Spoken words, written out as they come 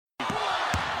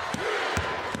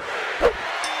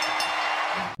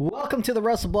Welcome to the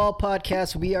Russell Ball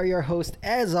Podcast. We are your host.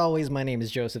 As always, my name is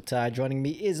Joseph Ty. Joining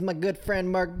me is my good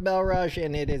friend Mark Belrush,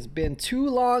 and it has been too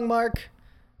long, Mark.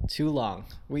 Too long.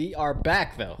 We are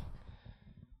back, though.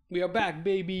 We are back,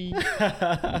 baby.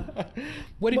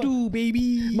 What do you do,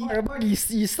 baby? Mark, you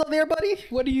still there, buddy?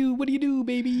 What do you do,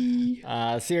 baby?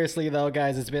 Seriously, though,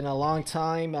 guys, it's been a long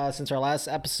time since our last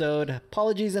episode.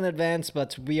 Apologies in advance,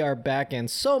 but we are back, and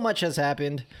so much has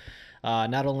happened.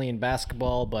 Not only in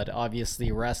basketball, but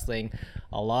obviously wrestling.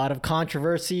 A lot of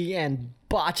controversy and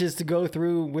botches to go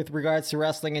through with regards to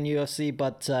wrestling and UFC.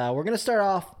 But we're going to start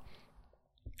off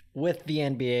with the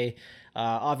NBA.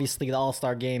 Obviously, the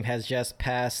All-Star Game has just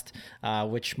passed,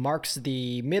 which marks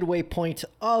the midway point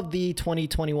of the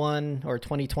 2021 or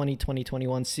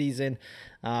 2020-2021 season.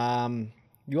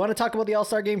 You want to talk about the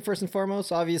All-Star Game first and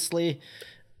foremost? Obviously,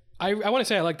 I want to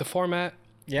say I like the format.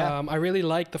 Yeah. I really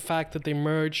like the fact that they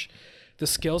merge the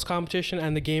skills competition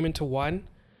and the game into one.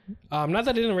 Not that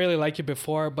I didn't really like it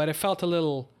before, but it felt a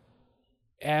little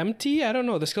empty. I don't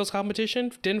know. The skills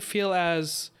competition didn't feel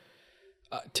as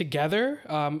together.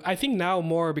 I think now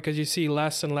more because you see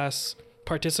less and less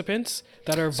participants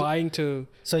that are vying to.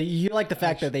 So you like the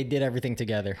fact that they did everything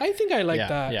together? I think I like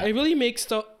that. Yeah. It really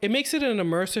makes it an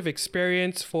immersive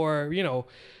experience for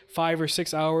 5 or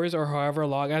 6 hours or however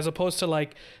long, as opposed to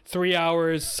like 3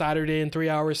 hours Saturday and 3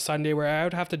 hours Sunday, where I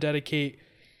would have to dedicate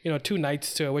 2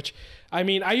 nights to it. Which I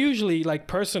mean, I usually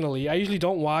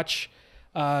don't watch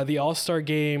the All-Star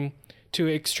Game to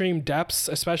extreme depths,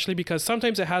 especially because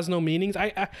sometimes it has no meanings.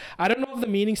 I don't know if the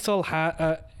meaning still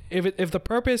if the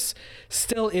purpose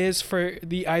still is for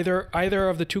the either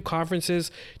of the two conferences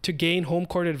to gain home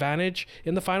court advantage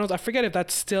in the finals. I forget if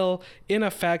that's still in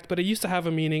effect, but it used to have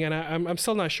a meaning, and I'm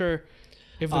still not sure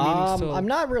if the meaning still. I'm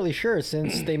not really sure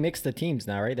since they mixed the teams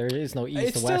now, right? There is no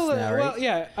East and West now, right? Well,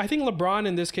 yeah, I think LeBron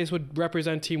in this case would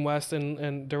represent Team West,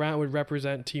 and Durant would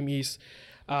represent Team East.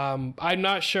 I'm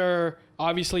not sure,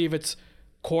 obviously, if it's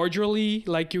cordially,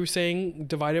 like you were saying,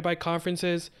 divided by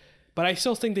conferences. But I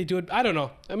still think they do it. I don't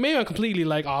know. Maybe I'm completely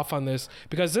off on this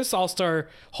because this All-Star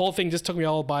whole thing just took me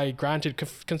all by granted,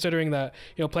 considering that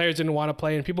players didn't want to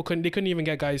play and people couldn't even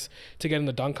get guys to get in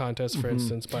the dunk contest, for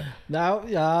instance. But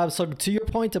now, so to your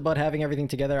point about having everything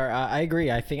together, I agree.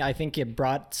 I think it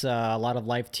brought a lot of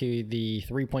life to the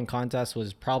 3-point contest.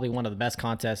 Was probably one of the best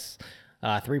contests.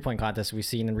 3-point contests we've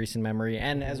seen in recent memory,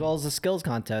 and as well as the skills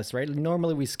contest, right?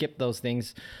 Normally we skip those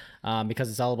things because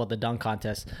it's all about the dunk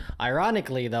contest.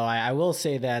 Ironically, though, I will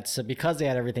say that because they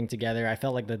had everything together, I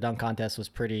felt like the dunk contest was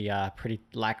pretty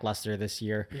lackluster this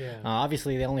year. Yeah.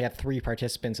 Obviously, they only had 3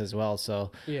 participants as well,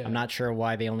 so yeah. I'm not sure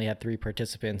why they only had 3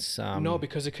 participants. No,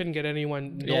 because it couldn't get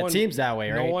anyone. It seems that way,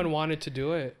 right? No one wanted to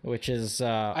do it. Which is...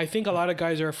 I think a lot of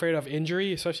guys are afraid of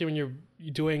injury, especially when you're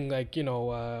doing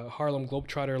Harlem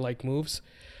Globetrotter moves.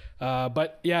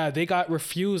 But yeah, they got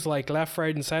refused left,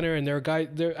 right, and center, and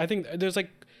I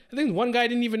think one guy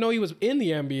didn't even know he was in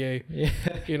the NBA. Yeah.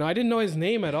 I didn't know his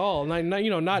name at all.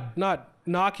 Not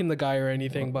knocking the guy or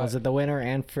anything, but was it the winner,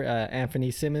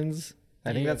 Anthony Simmons?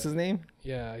 I think that's his name.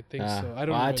 Yeah, I think so. I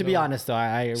don't. To be honest,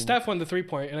 though, Steph won the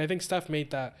 3-point, and I think Steph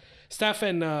made that. Steph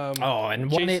and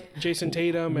Jason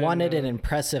Tatum won it in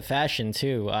impressive fashion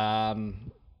too.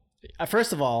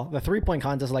 First of all, the 3-point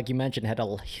contest, like you mentioned, had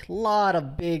a lot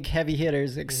of big, heavy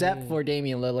hitters, except for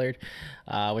Damian Lillard,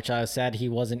 which I was sad he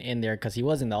wasn't in there because he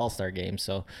was in the All-Star Game.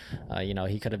 So,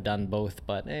 he could have done both.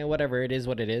 But whatever, it is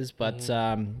what it is. But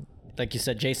like you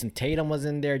said, Jason Tatum was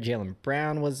in there. Jaylen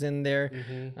Brown was in there.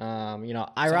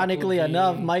 Ironically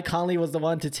enough, Mike Conley was the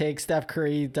one to take Steph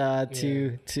Curry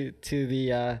to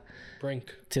the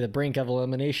brink of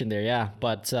elimination there. Yeah,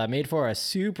 but made for a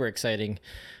super exciting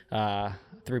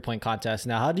 3-point contest.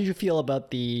 Now, how did you feel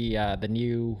about the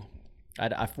new?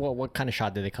 What kind of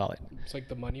shot did they call it? It's like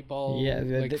the money ball. Yeah,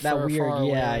 that weird.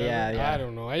 Yeah. I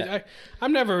don't know.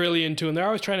 I'm never really into it. They're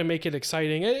always trying to make it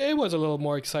exciting. It was a little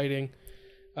more exciting,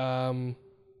 but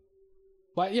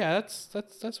yeah,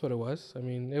 that's what it was. I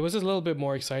mean, it was a little bit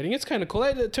more exciting. It's kind of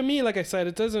cool. To me, like I said,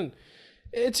 it doesn't.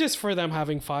 It's just for them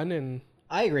having fun, and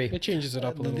I agree. It changes it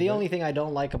up a little bit. The only thing I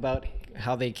don't like about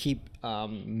how they keep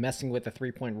messing with the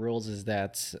 3-point rules is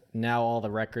that now all the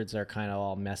records are kind of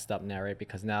all messed up now, right?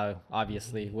 Because now,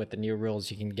 obviously, with the new rules,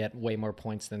 you can get way more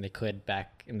points than they could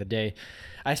back in the day.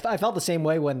 I felt the same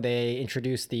way when they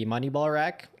introduced the Moneyball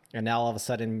rack, and now all of a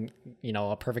sudden,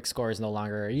 a perfect score is no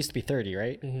longer... It used to be 30,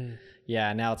 right? Mm-hmm.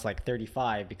 Yeah, now it's like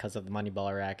 35 because of the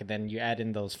Moneyball rack, and then you add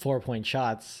in those 4-point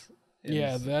shots...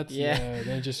 then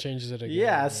it just changes it again.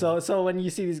 Yeah, so when you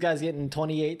see these guys getting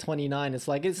 28, 29, it's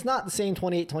like it's not the same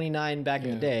 28, 29 back in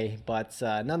the day, but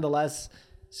nonetheless,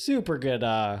 Super good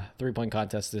 3-point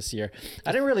contest this year.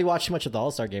 I didn't really watch much of the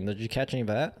All-Star game. Did you catch any of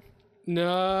that?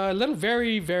 No, a little,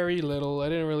 very, very little. I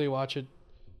didn't really watch it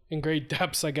in great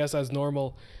depths, I guess, as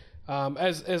normal.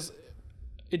 As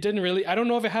it didn't really, I don't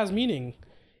know if it has meaning.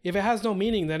 If it has no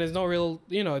meaning, then it's no real,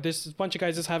 there's a bunch of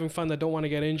guys just having fun that don't want to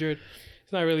get injured.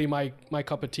 It's not really my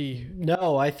cup of tea.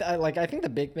 No, I think the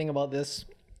big thing about this,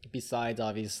 besides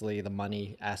obviously the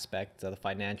money aspect of the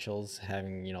financials,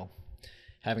 having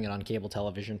it on cable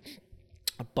television,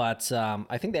 but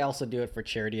I think they also do it for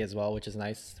charity as well, which is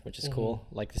nice, which is cool.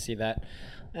 Like to see that.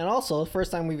 And also,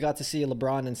 first time we've got to see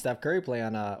LeBron and Steph Curry play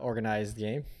on a organized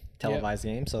game, televised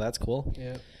game, so that's cool.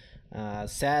 Yeah.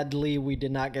 Sadly, we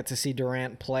did not get to see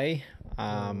Durant play.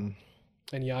 And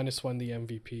Giannis won the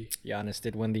MVP. Giannis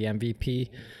did win the MVP.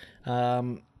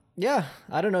 Yeah,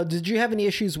 I don't know. Did you have any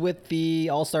issues with the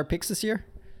All-Star picks this year?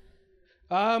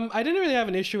 I didn't really have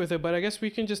an issue with it, but I guess we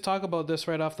can just talk about this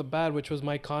right off the bat, which was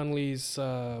Mike Conley's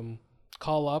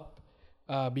call up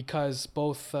because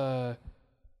both who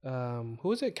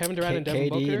was it? Kevin Durant and Devin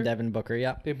Booker. KD and Devin Booker,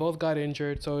 yeah. They both got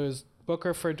injured, so it was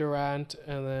Booker for Durant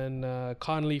and then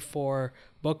Conley for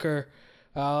Booker.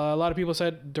 A lot of people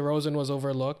said DeRozan was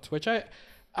overlooked, which I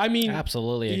mean,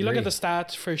 absolutely. You look at the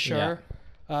stats for sure.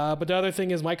 Yeah. But the other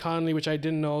thing is Mike Conley, which I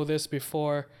didn't know this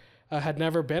before, had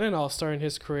never been an All-Star in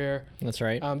his career. That's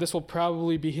right. This will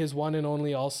probably be his one and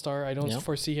only All-Star. I don't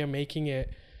foresee him making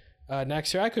it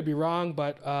next year. I could be wrong,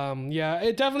 but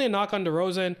it definitely a knock on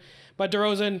DeRozan. But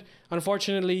DeRozan,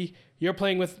 unfortunately, you're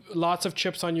playing with lots of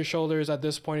chips on your shoulders at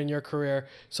this point in your career.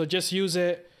 So just use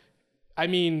it. I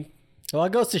mean... Well,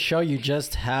 it goes to show you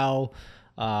just how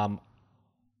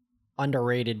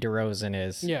underrated DeRozan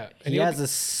is. Yeah. He has the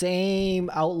same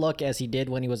outlook as he did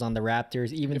when he was on the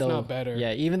Raptors, even though... not better.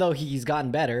 Yeah, even though he's gotten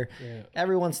better,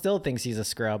 everyone still thinks he's a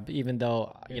scrub, even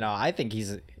though, I think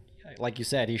he's... Like you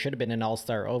said, he should have been an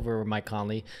all-star over Mike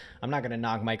Conley. I'm not going to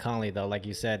knock Mike Conley, though. Like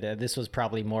you said, this was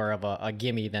probably more of a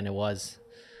gimme than it was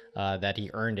that he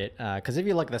earned it. Because if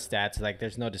you look at the stats, like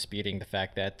there's no disputing the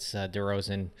fact that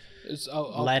DeRozan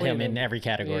led him in every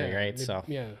category, right? So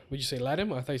yeah. Would you say led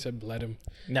him? I thought you said bled him.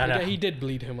 No. He did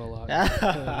bleed him a lot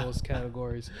in those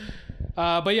categories.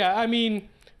 But yeah, I mean,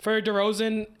 for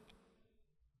DeRozan...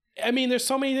 I mean, there's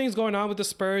so many things going on with the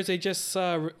Spurs. They just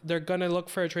they're gonna look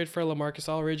for a trade for LaMarcus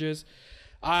Aldridge.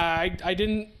 I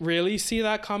didn't really see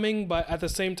that coming, but at the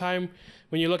same time,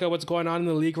 when you look at what's going on in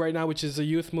the league right now, which is a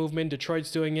youth movement,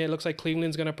 Detroit's doing it. It looks like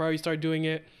Cleveland's gonna probably start doing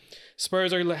it.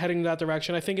 Spurs are heading in that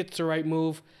direction. I think it's the right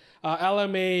move.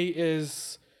 LMA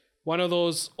is one of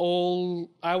those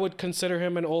I would consider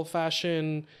him an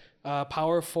old-fashioned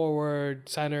power forward,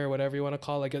 center, whatever you want to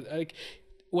call it. Like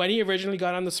when he originally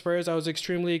got on the Spurs, I was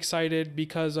extremely excited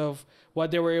because of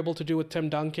what they were able to do with Tim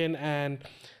Duncan and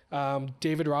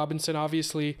David Robinson,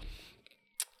 obviously.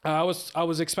 I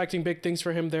was expecting big things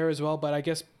for him there as well, but I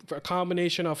guess for a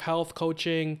combination of health,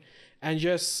 coaching, and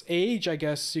just age, I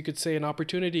guess you could say, an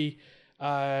opportunity,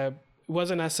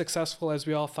 wasn't as successful as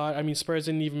we all thought. I mean, Spurs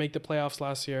didn't even make the playoffs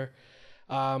last year.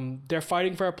 They're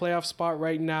fighting for a playoff spot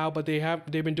right now, but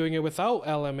they've been doing it without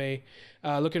LMA,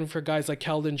 looking for guys like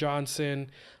Keldon Johnson,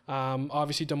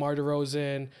 obviously DeMar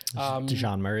DeRozan,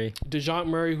 DeJounte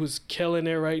Murray, who's killing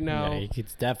it right now. Yeah,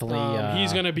 he's definitely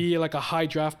he's gonna be like a high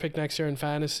draft pick next year in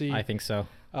fantasy. I think so.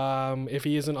 If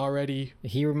he isn't already.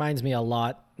 He reminds me a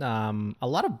lot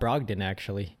of Brogdon,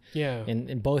 actually. Yeah.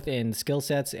 In both in skill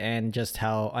sets and just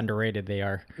how underrated they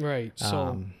are. Right.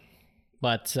 So.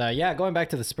 But going back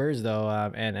to the Spurs though,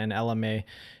 and LMA,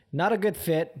 not a good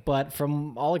fit. But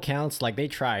from all accounts, like they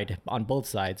tried on both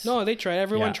sides. No, they tried.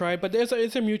 Everyone tried, but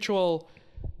it's a mutual.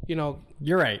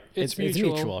 You're right. It's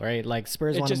mutual, right? Like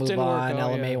Spurs want to move on.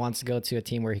 LMA wants to go to a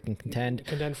team where he can contend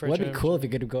for. Would be cool if he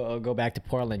could go back to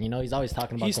Portland. He's always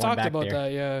talking about. He's going talked back about there.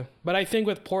 that, yeah. But I think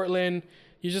with Portland,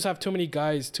 you just have too many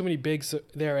guys, too many bigs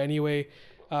there anyway.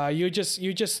 You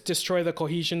just destroy the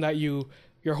cohesion that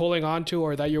you're holding on to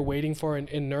or that you're waiting for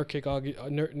in Nurkic,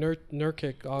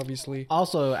 obviously.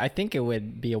 Also, I think it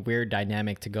would be a weird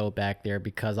dynamic to go back there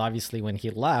because obviously when he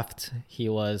left, he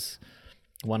was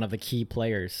one of the key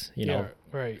players,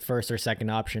 right. First or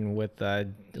second option with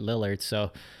Lillard.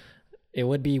 So it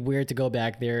would be weird to go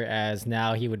back there as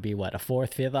now he would be a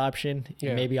fourth, fifth option,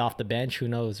 maybe off the bench. Who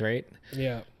knows, right?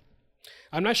 Yeah.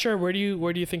 I'm not sure. Where do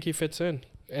you think he fits in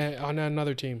on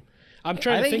another team? I'm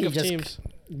trying to think of teams.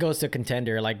 Goes to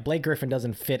contender. Like Blake Griffin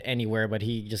doesn't fit anywhere, but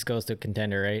he just goes to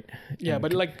contender, right? Yeah,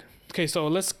 but so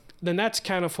the Nets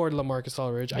can't afford LaMarcus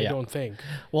Aldridge, I don't think.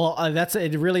 Well,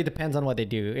 it really depends on what they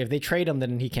do. If they trade him,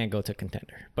 then he can't go to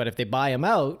contender. But if they buy him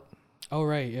out, oh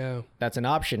right, yeah, that's an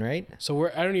option, right? So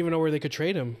I don't even know where they could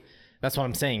trade him. That's what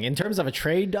I'm saying. In terms of a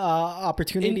trade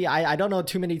opportunity, I don't know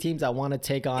too many teams that want to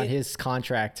take on his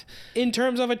contract. In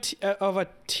terms of a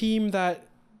team that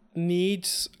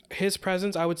needs his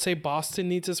presence, I would say Boston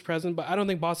needs his presence, but I don't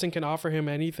think Boston can offer him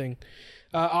anything.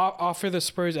 Offer the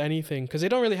Spurs anything because they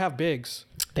don't really have bigs.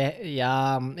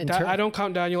 I don't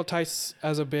count Daniel Tice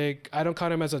as a big. I don't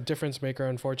count him as a difference maker,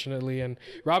 unfortunately. And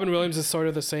Robin Williams is sort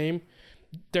of the same.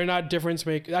 They're not difference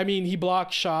maker. I mean, he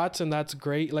blocks shots and that's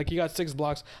great. Like he got 6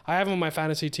 blocks. I have him on my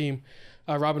fantasy team.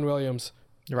 Robert Williams.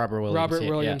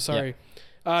 Sorry.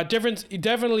 Difference. He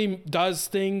definitely does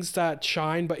things that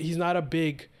shine, but he's not a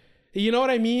big. You know what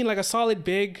I mean? Like a solid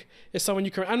big is someone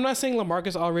you can. I'm not saying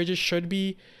LaMarcus Aldridge should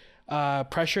be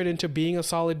pressured into being a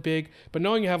solid big, but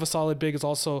knowing you have a solid big is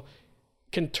also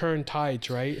can turn tides,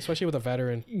 right? Especially with a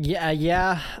veteran.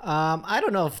 Yeah. I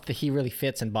don't know if he really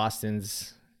fits in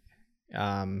Boston's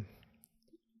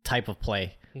type of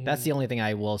play. That's the only thing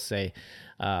I will say.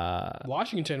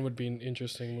 Washington would be an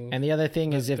interesting move. And the other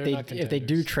thing is if they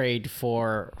do trade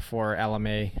for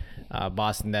LMA,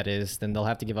 Boston that is, then they'll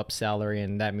have to give up salary,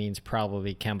 and that means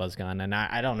probably Kemba's gone. And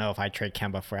I don't know if I trade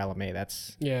Kemba for LMA.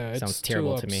 Sounds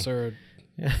terrible to me. Absurd.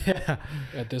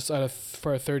 At this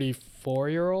for a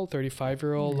 34-year-old,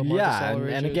 35-year-old. Yeah,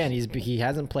 and again, he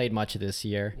hasn't played much this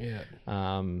year.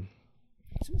 Yeah.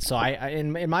 So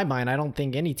in my mind, I don't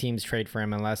think any teams trade for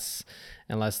him unless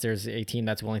there's a team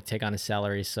that's willing to take on his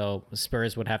salary. So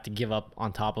Spurs would have to give up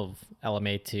on top of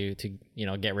LMA to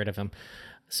get rid of him.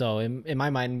 So in my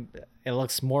mind, it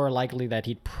looks more likely that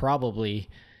he'd probably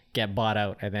get bought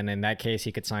out, and then in that case,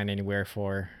 he could sign anywhere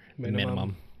for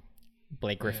minimum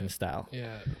Blake Griffin style.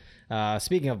 Yeah.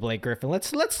 Speaking of Blake Griffin,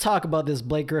 let's talk about this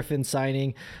Blake Griffin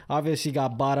signing. Obviously,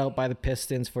 got bought out by the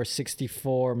Pistons for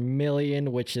 $64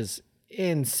 million, which is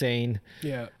insane.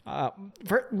 Yeah.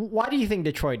 Why do you think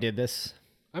Detroit did this?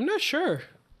 I'm not sure.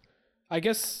 I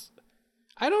guess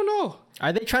I don't know.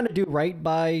 Are they trying to do right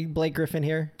by Blake Griffin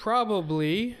here?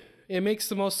 Probably. It makes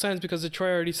the most sense because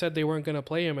Detroit already said they weren't going to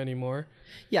play him anymore.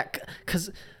 Yeah, because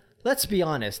let's be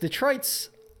honest, Detroit's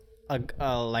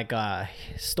like a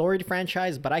storied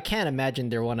franchise, but I can't imagine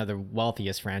they're one of the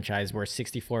wealthiest franchise where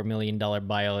 $64 million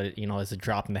buyout, is a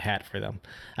drop in the hat for them.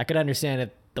 I could understand if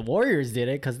the Warriors did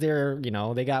it because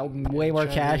they got way more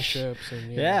cash.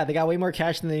 They got way more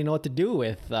cash than they know what to do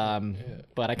with.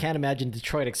 But I can't imagine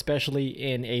Detroit, especially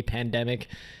in a pandemic,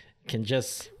 can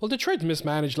just. Well, Detroit's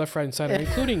mismanaged left, right, and center,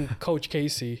 including Coach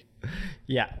Casey.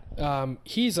 Yeah.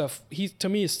 He to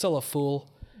me is still a fool.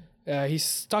 He's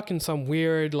stuck in some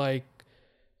weird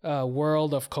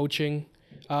world of coaching.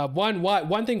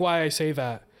 One thing why I say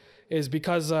that is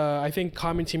because I think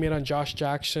comment he made on Josh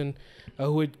Jackson,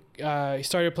 he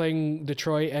started playing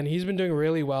Detroit, and he's been doing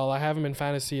really well. I have him in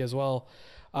fantasy as well.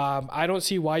 I don't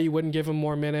see why you wouldn't give him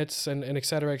more minutes and et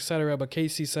cetera, et cetera. But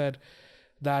Casey said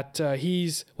that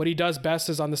what he does best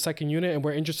is on the second unit, and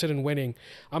we're interested in winning.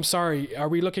 I'm sorry, are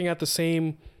we looking at the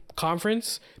same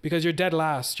conference? Because you're dead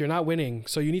last. You're not winning.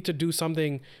 So you need to do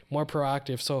something more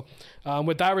proactive. So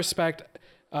with that respect,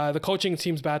 the coaching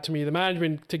seems bad to me. The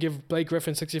management to give Blake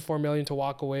Griffin $64 million to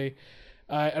walk away,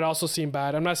 it also seemed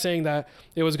bad. I'm not saying that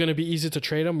it was going to be easy to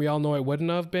trade him. We all know it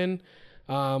wouldn't have been.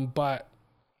 But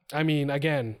I mean,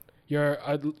 again, you're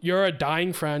a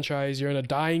dying franchise. You're in a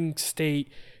dying state.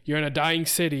 You're in a dying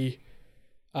city.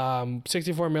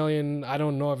 $64 million. I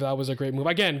don't know if that was a great move.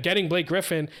 Again, getting Blake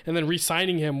Griffin and then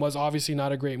re-signing him was obviously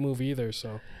not a great move either.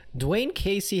 So Dwayne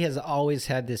Casey has always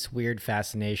had this weird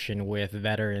fascination with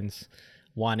veterans,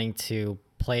 wanting to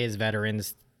play as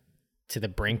veterans to the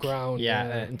brink, to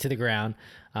the ground,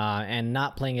 and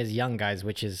not playing as young guys,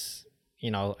 which is,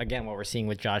 again, what we're seeing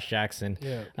with Josh Jackson.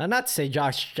 Yeah. Not to say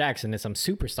Josh Jackson is some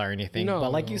superstar or anything,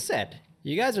 but like you said,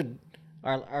 you guys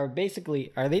are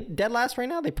basically, are they dead last right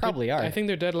now? They probably are. I think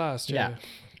they're dead last. Yeah.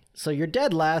 So you're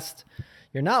dead last.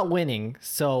 You're not winning.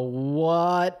 So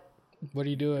what are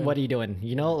you doing? What are you doing?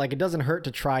 It doesn't hurt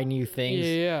to try new things.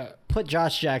 Yeah. Put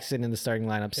Josh Jackson in the starting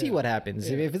lineup. See what happens.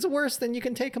 Yeah. If it's worse, then you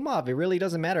can take him off. It really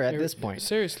doesn't matter at this point.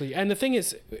 Seriously. And the thing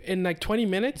is, in 20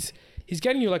 minutes, he's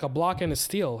getting you a block and a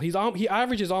steal. He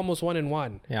averages almost 1 and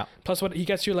 1. Yeah. Plus, he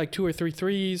gets you 2 or 3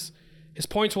 threes. His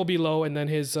points will be low, and then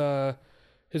his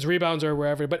rebounds are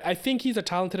wherever. But I think he's a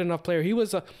talented enough player. He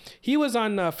was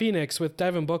on Phoenix with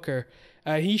Devin Booker.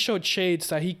 He showed shades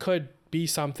that he could be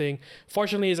something.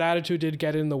 Fortunately, his attitude did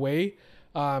get in the way.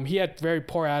 He had very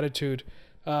poor attitude.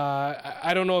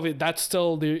 I don't know if that's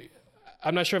still the.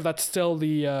 I'm not sure if that's still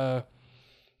the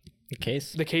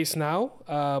case. The case now.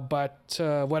 But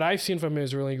what I've seen from him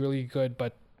is really, really good.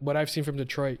 But what I've seen from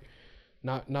Detroit,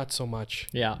 not so much.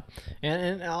 Yeah,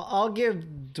 and I'll give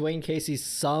Dwayne Casey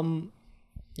some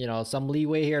some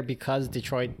leeway here because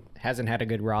Detroit hasn't had a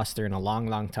good roster in a long,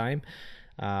 long time.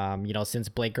 Since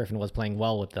Blake Griffin was playing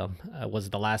well with them, was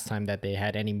the last time that they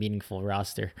had any meaningful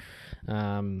roster.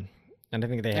 And I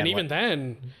think they had. And even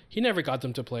then, he never got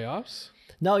them to playoffs.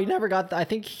 No, he never got. I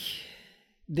think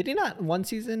did he not one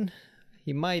season?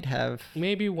 He might have.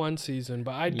 Maybe one season,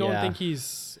 but I don't think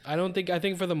he's. I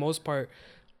think for the most part,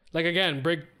 like again,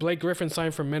 Blake Griffin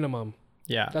signed for minimum.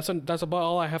 Yeah, that's about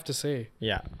all I have to say.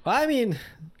 Yeah, well, I mean,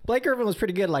 Blake Griffin was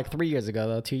pretty good like 3 years ago,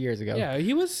 though 2 years ago. Yeah,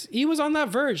 he was on that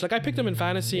verge. Like I picked him in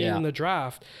fantasy in the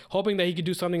draft, hoping that he could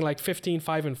do something like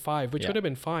 15-5-5, which would have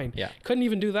been fine. Yeah, couldn't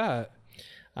even do that.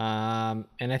 And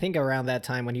I think around that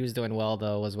time when he was doing well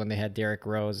though was when they had Derrick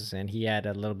Rose, and he had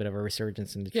a little bit of a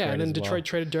resurgence in Detroit. Yeah, and then Detroit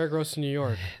traded Derrick Rose to New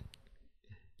York.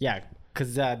 Yeah,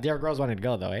 because Derrick Rose wanted to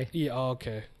go though, eh? Yeah. Oh,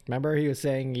 okay. Remember he was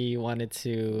saying he wanted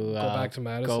to go back to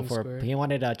Madison Square. He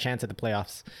wanted a chance at the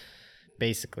playoffs.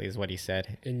 Basically, is what he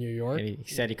said. In New York, and he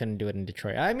said he couldn't do it in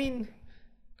Detroit. I mean,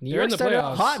 New York started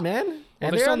out hot, man,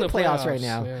 and they're in the playoffs right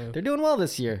now. Yeah. They're doing well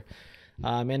this year.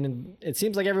 And it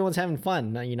seems like everyone's having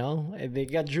fun. They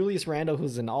got Julius Randle,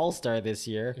 who's an all-star this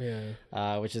year,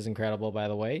 which is incredible, by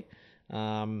the way.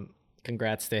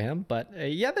 Congrats to him. But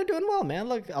they're doing well, man.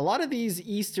 Look, a lot of these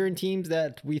Eastern teams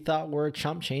that we thought were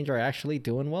chump change are actually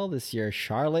doing well this year.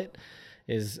 Charlotte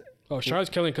is. Oh, Charlotte's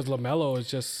killing because LaMelo is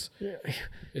just.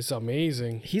 It's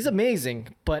amazing. He's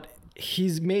amazing, but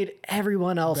he's made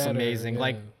everyone else better, amazing. Yeah.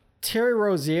 Like Terry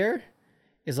Rozier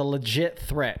is a legit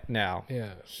threat now.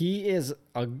 Yeah. He's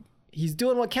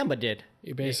doing what Kemba did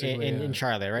basically in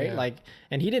Charlotte, right? Yeah.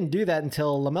 And he didn't do that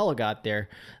until LaMelo got there.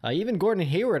 Even Gordon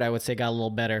Hayward, I would say, got a little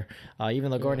better.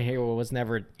 Even though Gordon Hayward was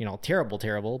never,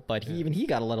 terrible, but he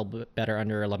got a little bit better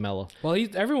under LaMelo. Well,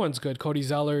 everyone's good. Cody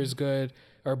Zeller is good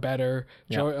or better.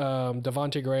 Yeah.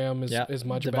 Devontae Graham is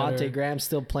much better. Devontae Graham's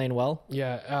still playing well.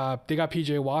 Yeah. They got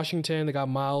PJ Washington. They got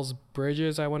Miles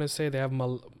Bridges, I want to say. They have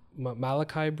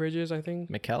Malachi Bridges, I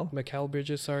think. Mikal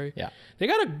Bridges, sorry. Yeah. They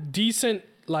got a decent,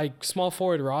 small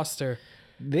forward roster.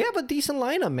 They have a decent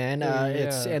lineup, man.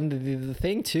 And the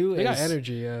thing, too, they got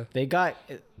energy, yeah. They got...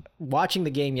 Watching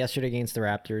the game yesterday against the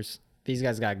Raptors, these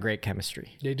guys got great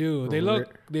chemistry. They do. They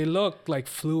look like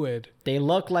fluid. They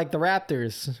look like the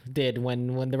Raptors did when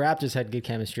the Raptors had good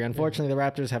chemistry. Unfortunately, the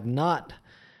Raptors have not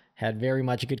had very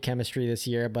much good chemistry this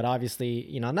year, but obviously,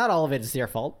 not all of it is their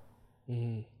fault.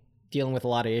 Mm-hmm. Dealing with a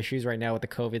lot of issues right now with the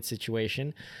COVID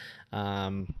situation.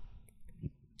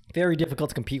 Very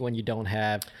difficult to compete when you don't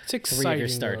have three of your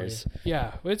starters. Though.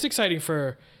 Yeah, it's exciting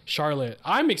for Charlotte.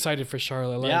 I'm excited for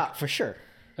Charlotte. Yeah, for sure.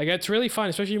 It's really fun,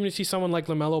 especially when you see someone like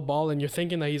LaMelo Ball and you're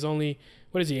thinking that he's only,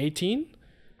 18?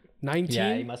 19?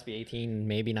 Yeah, he must be 18,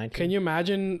 maybe 19. Can you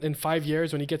imagine in 5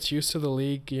 years when he gets used to the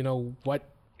league,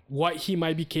 what he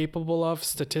might be capable of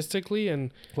statistically?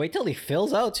 And wait till he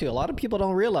fills out too. A lot of people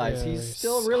don't realize he's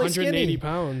still really 180 skinny.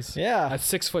 Pounds. Yeah, at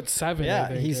 6'7". Yeah, I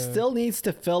think. He still needs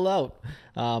to fill out.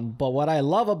 But what I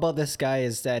love about this guy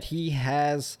is that he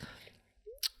has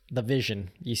the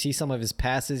vision. You see some of his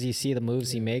passes. You see the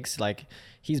moves he makes.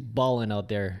 He's balling out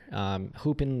there,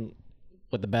 hooping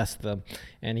with the best of them,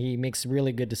 and he makes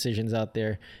really good decisions out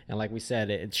there. And like we said,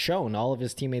 it's shown. All of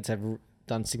his teammates have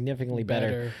done significantly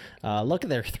better. Look at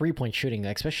their 3-point shooting,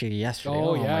 especially yesterday.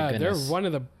 Oh yeah, my goodness. They're one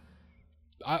of the.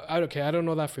 I don't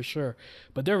know that for sure,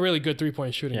 but they're a really good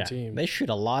 3-point shooting team. They shoot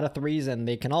a lot of threes, and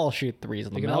they can all shoot threes.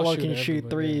 LaMelo can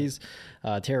shoot threes.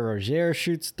 Terry Rozier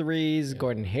shoots threes. Yeah.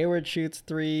 Gordon Hayward shoots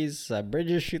threes.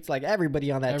 Bridges shoots.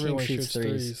 Everybody on that team shoots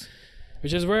threes.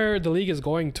 Which is where the league is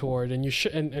going toward, and you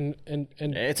should, and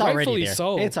it's already there.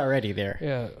 So. It's already there.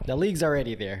 Yeah, the league's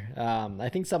already there. I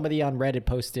think somebody on Reddit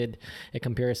posted a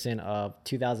comparison of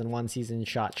 2001 season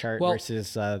shot chart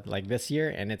versus this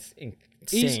year, and it's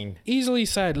insane. Easily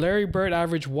said, Larry Bird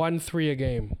averaged 1-3 a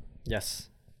game. Yes,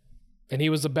 and he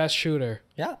was the best shooter.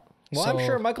 Yeah. Well, I'm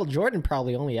sure Michael Jordan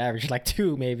probably only averaged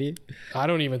 2, maybe. I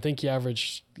don't even think he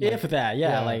averaged. If that,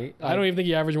 yeah. I don't even think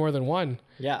he averaged more than 1.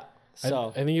 Yeah. So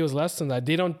I think he was less than that.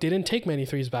 They didn't take many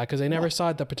threes back because they never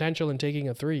saw the potential in taking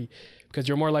a 3 because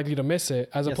you're more likely to miss it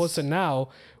as opposed to now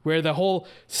where the whole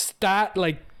stat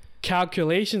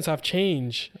calculations have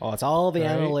changed. Oh, it's all the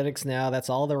analytics now. That's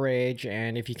all the rage.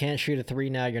 And if you can't shoot a 3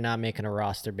 now, you're not making a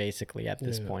roster basically at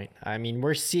this point. I mean,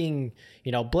 we're seeing,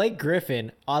 Blake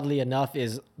Griffin, oddly enough,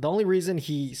 is the only reason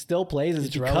he still plays is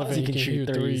because he can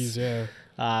shoot threes. Yeah.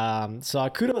 So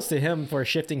kudos to him for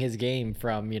shifting his game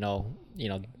from,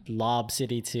 lob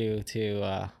city to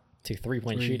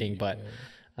 3-point shooting. But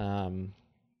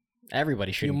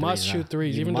everybody shooting threes. You must shoot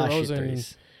threes. Even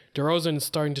DeRozan's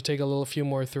starting to take a few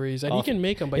more threes, and he can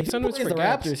make them, but he sometimes forgets. The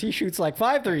Raptors, he shoots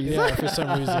 5 threes. Yeah, for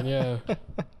some reason, yeah.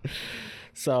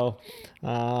 So,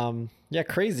 yeah,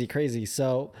 crazy.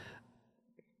 So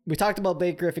we talked about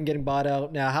Blake Griffin getting bought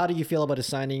out. Now, how do you feel about his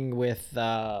signing with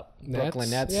Brooklyn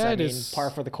Nets? Yeah, I it mean, is. par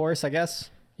for the course, I guess.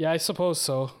 Yeah, I suppose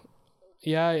so.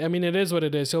 Yeah, I mean, it is what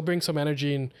it is. He'll bring some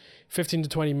energy in 15 to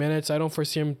 20 minutes. I don't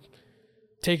foresee him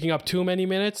taking up too many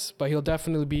minutes, but he'll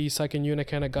definitely be second unit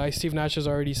kind of guy. Steve Nash has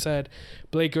already said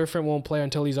Blake Griffin won't play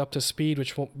until he's up to speed,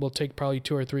 which will take probably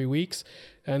 2 or 3 weeks,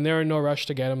 and they're in no rush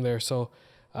to get him there. So,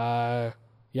 yeah,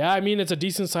 I mean, it's a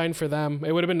decent sign for them.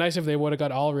 It would have been nice if they would have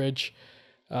got Aldridge,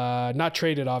 not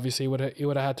traded. Obviously, it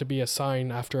would have had to be a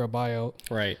sign after a buyout,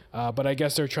 Right. but I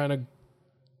guess they're trying to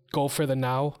go for the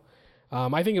now.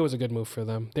 I think it was a good move for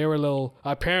them. They were a little,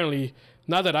 apparently,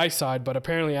 not that I saw it, but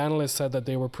apparently analysts said that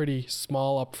they were pretty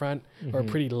small up front, or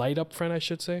pretty light up front, I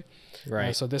should say.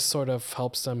 Right. So this sort of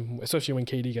helps them, especially when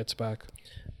KD gets back.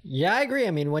 Yeah, I agree.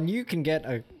 I mean, when you can get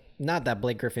not that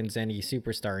Blake Griffin's any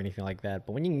superstar or anything like that,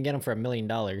 but when you can get him for $1 million,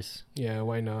 Yeah,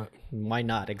 why not? why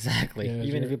not? Exactly. Yeah,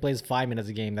 Even if he plays 5 minutes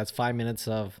a game, that's 5 minutes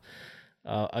of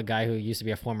a guy who used to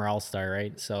be a former All-Star,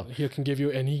 right? So He can give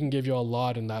you a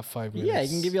lot in that 5 minutes. yeah, he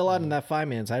can give you a lot in that 5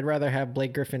 minutes. I'd rather have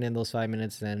Blake Griffin in those 5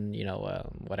 minutes than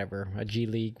whatever, a G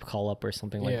League call up or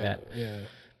something like that. Yeah.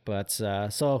 But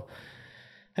so,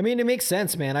 I mean, it makes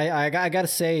sense, man. I gotta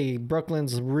say,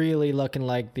 Brooklyn's really looking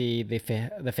like the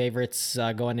favorites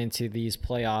going into these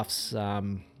playoffs.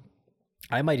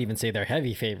 I might even say they're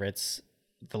heavy favorites.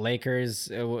 The Lakers,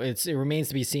 it remains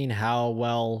to be seen how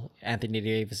well Anthony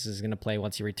Davis is going to play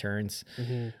once he returns.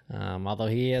 Although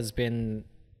he has been,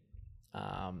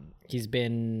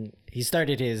 he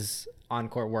started his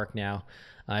on-court work now.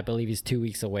 I believe he's 2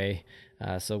 weeks away,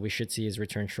 so we should see his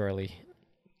return shortly.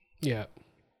 Yeah.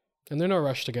 And they're no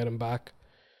rush to get him back,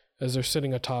 as they're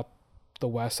sitting atop the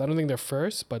West. I don't think they're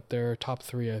first, but they're top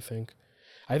 3, I think.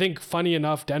 I think, funny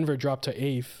enough, Denver dropped to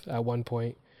 8th at one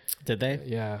point. Did they?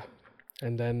 Yeah.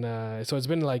 And then, so it's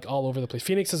been like all over the place.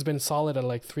 Phoenix has been solid at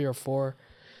like 3 or 4.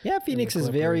 Yeah, Phoenix is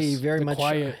very much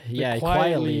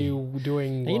quietly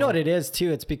doing. And you know what it is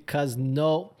too? It's because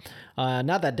not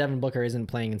that Devin Booker isn't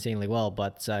playing insanely well,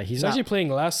 but he's not actually playing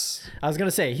less. I was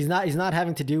gonna say he's not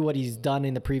having to do what he's done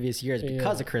in the previous years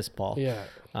because of Chris Paul. Yeah.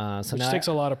 So Which now, takes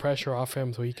a lot of pressure off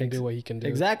him, so he can do what he can do.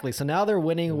 Exactly. So now they're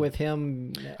winning with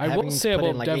him. I will say put about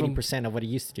in like Devin, 80% of what he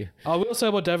used to do. I will say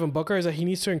about Devin Booker is that he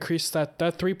needs to increase that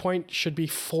 3-point should be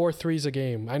 4 threes a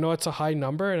game. I know it's a high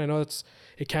number, and I know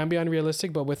it can be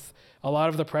unrealistic, but with a lot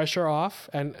of the pressure off,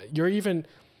 and you're even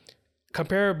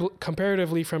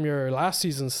comparatively from your last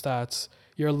season's stats,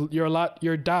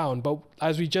 you're down. But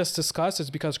as we just discussed, it's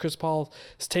because Chris Paul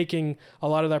is taking a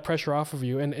lot of that pressure off of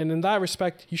you, and in that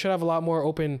respect, you should have a lot more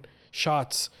open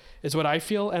shots, is what I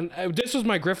feel. And this was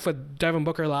my grift with Devin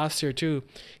Booker last year too,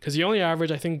 because he only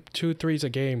averaged, I think, 2 threes a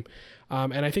game,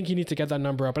 and I think he needs to get that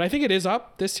number up. And I think it is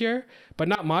up this year, but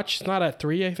not much. It's not at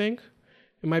 3, I think.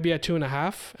 It might be at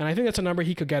 2.5, and I think that's a number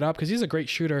he could get up because he's a great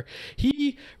shooter.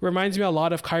 He reminds me a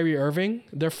lot of Kyrie Irving.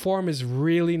 Their form is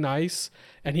really nice,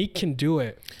 and he can do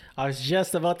it. I was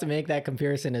just about to make that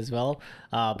comparison as well,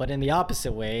 but in the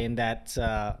opposite way, in that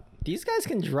these guys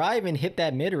can drive and hit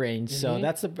that mid range. So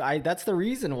that's the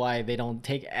reason why they don't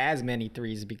take as many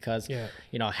threes, because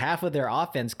half of their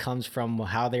offense comes from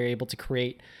how they're able to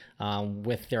create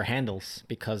with their handles,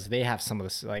 because they have some of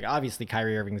this. Like, obviously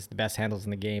Kyrie Irving is the best handles in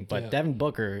the game, but Devin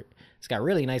Booker has got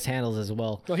really nice handles as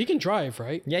well. Well, he can drive,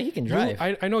 right? Yeah, he can drive.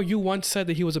 I know you once said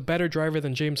that he was a better driver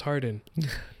than James Harden.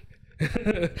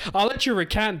 I'll let you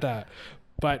recant that,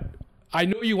 but I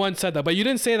know you once said that, but you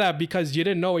didn't say that because you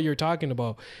didn't know what you're talking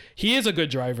about. He is a good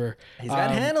driver. He's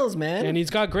got handles, man. And he's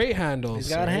got great handles. He's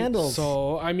got handles.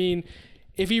 So, I mean,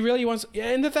 if he really wants...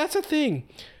 And that's the thing.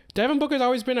 Devin Booker's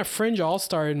always been a fringe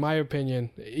all-star, in my opinion.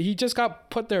 He just got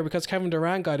put there because Kevin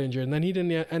Durant got injured, and then he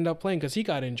didn't end up playing because he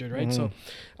got injured, right? So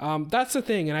that's the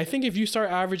thing. And I think if you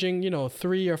start averaging,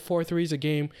 3 or 4 threes a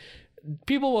game,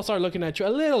 people will start looking at you a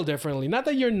little differently. Not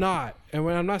that you're not. And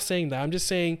I'm not saying that. I'm just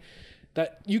saying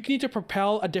that you need to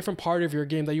propel a different part of your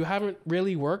game that you haven't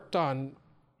really worked on,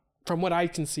 from what I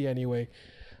can see anyway.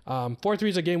 4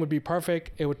 threes a game would be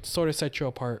perfect. It would sort of set you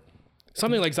apart.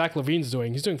 Something like Zach LaVine's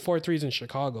doing. He's doing 4 threes in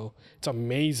Chicago. It's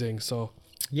amazing. So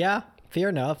yeah, fair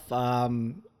enough.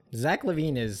 Zach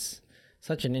LaVine is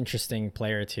such an interesting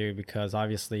player too, because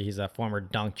obviously he's a former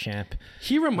dunk champ.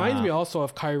 He reminds me also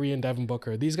of Kyrie and Devin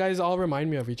Booker. These guys all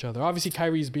remind me of each other. Obviously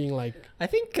Kyrie's being like... I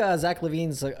think Zach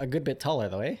LaVine's a good bit taller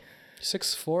though, eh?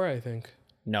 6'4", I think.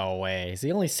 No way. Is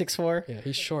he only 6'4"? Yeah,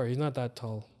 he's short. He's not that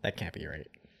tall. That can't be right.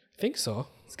 I think so.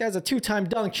 This guy's a 2-time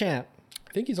dunk champ.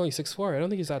 I think he's only 6'4". I don't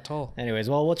think he's that tall. Anyways,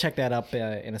 well, we'll check that up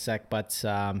in a sec. But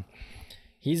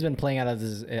he's been playing out of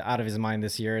his mind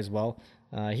this year as well.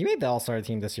 He made the All-Star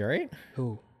team this year, right?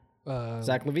 Who?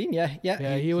 Zach LaVine, yeah.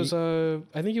 Yeah, he was I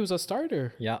think he was a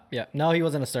starter. Yeah. No, he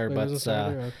wasn't a starter, He but was a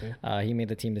starter? Okay. he made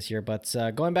the team this year. But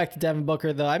going back to Devin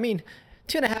Booker, though, I mean,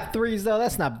 2.5 threes, though,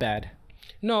 that's not bad.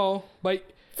 No, but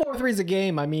 4 threes a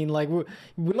game. I mean, like, we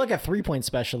look at 3-point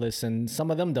specialists, and some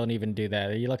of them don't even do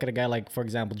that. You look at a guy like, for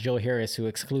example, Joe Harris, who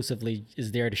exclusively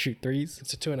is there to shoot threes.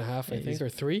 it's a 2.5, I think, or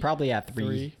 3. Probably at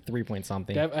 3-point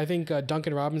something. I think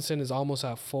Duncan Robinson is almost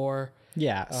at 4.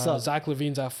 Yeah. So Zach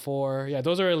LaVine's at 4. Yeah,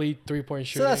 those are elite 3-point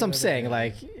shooters. So that's what I'm saying.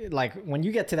 Like when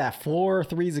you get to that 4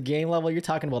 threes a game level, you're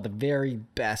talking about the very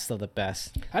best of the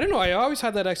best. I don't know. I always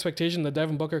had that expectation that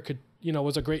Devin Booker could,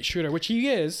 was a great shooter, which he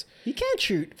is. He can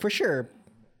shoot for sure,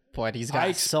 but he's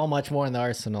got so much more in the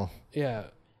arsenal. Yeah.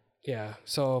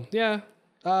 So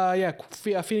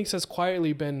Phoenix has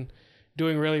quietly been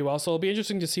doing really well. So it'll be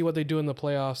interesting to see what they do in the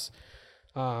playoffs.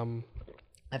 I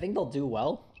think they'll do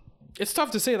well. It's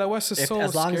tough to say. That West is so scary.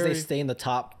 As long as they stay in the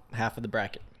top half of the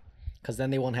bracket, because then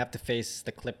they won't have to face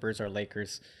the Clippers or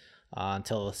Lakers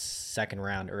until the second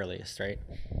round earliest, right?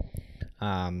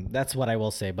 That's what I will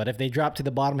say. But if they drop to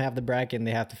the bottom half of the bracket and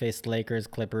they have to face the Lakers,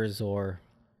 Clippers, or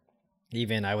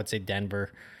even I would say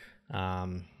Denver,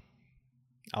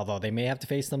 although they may have to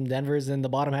face some Denvers in the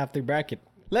bottom half of the bracket.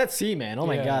 Let's see, man. Oh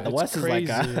my God, the West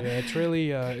crazy. is like it's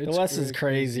really the West is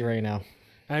crazy right now.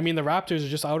 I mean, the Raptors are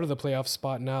just out of the playoff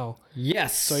spot now.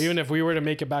 Yes. So even if we were to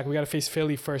make it back, we got to face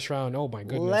Philly first round. Oh my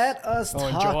goodness. Let us talk.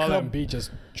 And Joel Embiid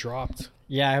just dropped.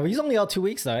 Yeah, he's only out 2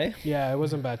 weeks though, eh? Yeah, it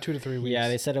wasn't bad. 2 to 3 weeks. Yeah,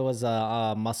 they said it was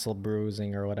muscle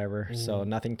bruising or whatever. So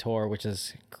nothing tore, which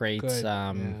is great. Good.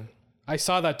 I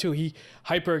saw that too. He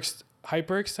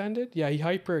hyperextended. Yeah, he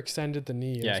hyperextended the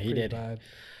knee. Yeah, he did. Bad.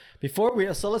 Before we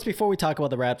talk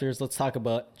about the Raptors, let's talk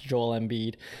about Joel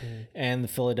Embiid and the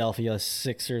Philadelphia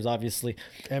Sixers. Obviously,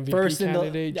 MVP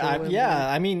candidate.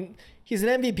 I mean, he's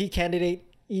an MVP candidate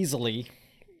easily.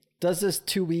 Does this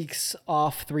 2 weeks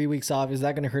off, 3 weeks off? Is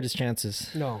that going to hurt his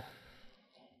chances? No,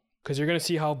 because you're going to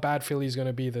see how bad Philly's going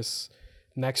to be this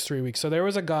next 3 weeks. So there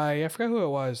was a guy, I forgot who it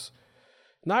was,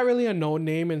 not really a known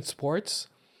name in sports,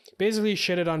 basically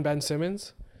shitted on Ben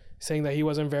Simmons, saying that he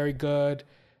wasn't very good.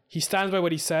 He stands by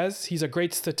what he says. He's a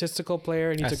great statistical player,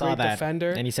 and he's a great defender.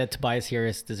 And he said Tobias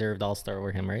Harris deserved All-Star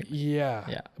over him, right?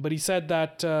 Yeah. But he said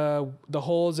that the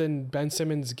holes in Ben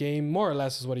Simmons' game, more or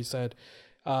less is what he said,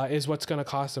 is what's going to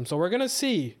cost him. So we're going to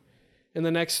see in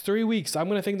the next 3 weeks. I'm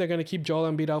going to think they're going to keep Joel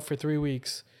Embiid out for 3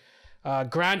 weeks.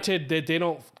 Granted that they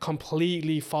don't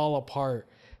completely fall apart.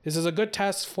 This is a good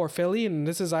test for Philly, and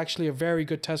this is actually a very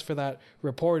good test for that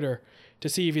reporter to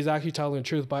see if he's actually telling the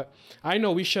truth. But I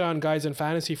know we shit on guys in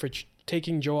fantasy for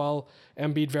taking Joel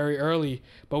Embiid very early,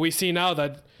 but we see now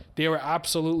that they were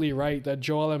absolutely right, that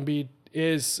Joel Embiid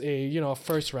is a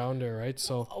first rounder, right?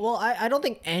 So well, I don't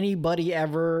think anybody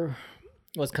ever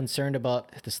was concerned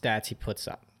about the stats he puts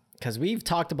up, because we've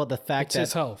talked about the fact that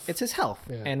it's his health,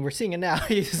 and we're seeing it now.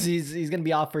 He's going to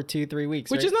be off for 2-3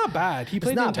 weeks, which is not bad. He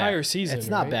played the entire season. It's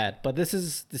not bad, but the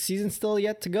season's still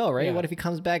yet to go, right? Yeah. What if he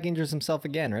comes back, injures himself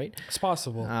again, right? It's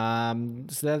possible.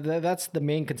 So that's the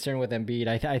main concern with Embiid.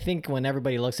 I think when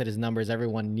everybody looks at his numbers,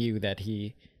 everyone knew that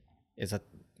he is a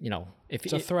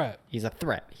a threat. He's a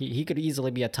threat. He could easily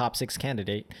be a top 6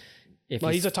 candidate.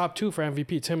 He's a top 2 for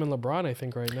MVP. It's him and LeBron, I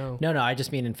think, right now. No, I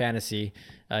just mean in fantasy.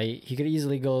 He could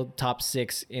easily go top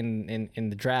 6 in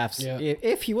the drafts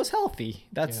if he was healthy.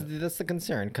 That's the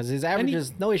concern, because his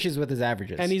averages, no issues with his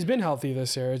averages. And he's been healthy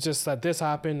this year. It's just that this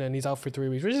happened and he's out for 3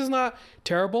 weeks, which is not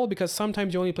terrible, because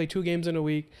sometimes you only play 2 games in a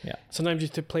week. Yeah. Sometimes you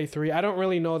have to play 3. I don't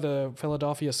really know the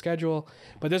Philadelphia schedule,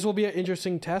 but this will be an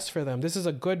interesting test for them. This is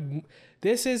a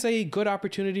good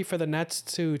opportunity for the Nets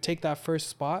to take that first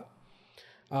spot.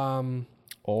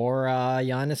 Or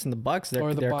Giannis and the Bucks.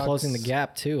 They're Bucks. Closing the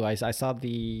gap too. I saw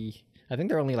I think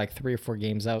they're only like 3 or 4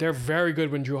 games out. They're very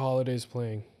good when Drew Holiday's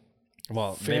playing.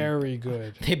 Well, very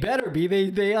good. They better be.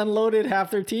 They unloaded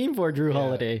half their team for Drew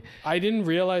Holiday. I didn't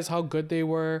realize how good they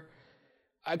were,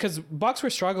 because Bucks were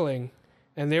struggling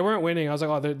and they weren't winning. I was like,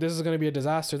 oh, this is going to be a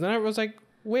disaster. Then I was like,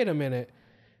 wait a minute.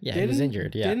 Yeah, he was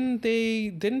injured. Yeah. Didn't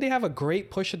they have a great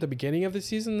push at the beginning of the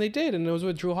season? They did, and it was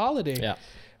with Drew Holiday. Yeah.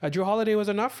 Drew Holiday was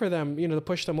enough for them, to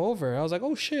push them over. I was like,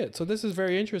 oh shit. So this is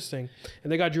very interesting.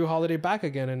 And they got Drew Holiday back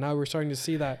again, and now we're starting to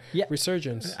see that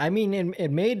resurgence. I mean,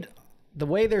 it made the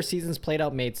way their seasons played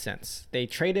out made sense. They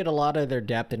traded a lot of their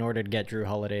depth in order to get Drew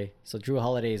Holiday. So Drew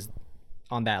Holiday is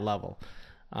on that level.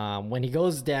 When he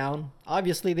goes down,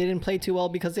 obviously they didn't play too well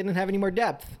because they didn't have any more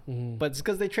depth. Mm-hmm. But it's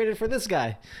because they traded for this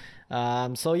guy.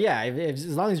 So yeah,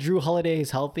 as long as Drew Holiday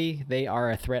is healthy, they are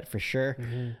a threat for sure.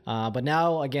 Mm-hmm. But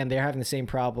now again, they're having the same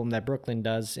problem that Brooklyn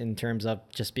does in terms of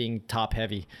just being top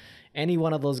heavy. any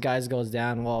one of those guys goes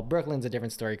down, well, Brooklyn's a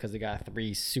different story because they got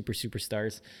 3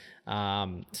 superstars.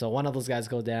 So one of those guys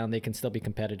go down, they can still be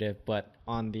competitive. But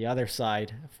on the other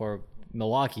side for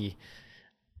Milwaukee,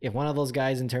 if one of those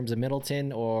guys in terms of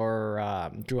Middleton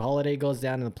or Drew Holiday goes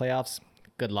down in the playoffs,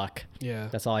 good luck. Yeah.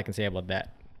 That's all I can say about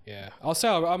that. Yeah.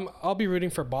 I'll be rooting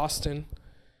for Boston.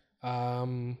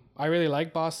 I really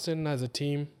like Boston as a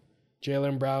team.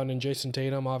 Jaylen Brown and Jason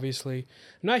Tatum, obviously.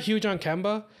 I'm not huge on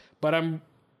Kemba, but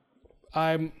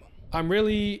I'm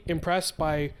really impressed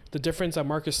by the difference that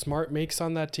Marcus Smart makes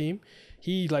on that team.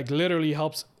 He like literally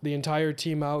helps the entire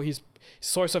team out. He's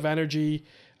source of energy.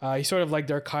 He's sort of like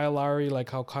their Kyle Lowry,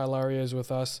 like how Kyle Lowry is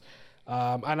with us.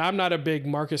 And I'm not a big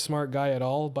Marcus Smart guy at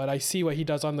all, but I see what he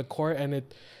does on the court, and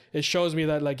it shows me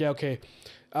that, like, yeah, okay.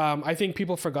 I think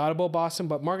people forgot about Boston,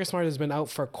 but Marcus Smart has been out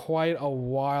for quite a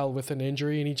while with an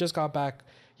injury, and he just got back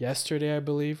yesterday, I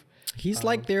believe. He's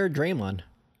like their Draymond.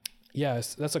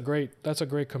 Yes, that's a great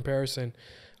comparison.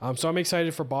 So I'm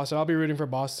excited for Boston. I'll be rooting for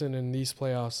Boston in these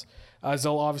playoffs, as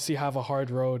they'll obviously have a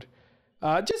hard road.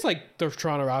 Just like the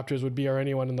Toronto Raptors would be, or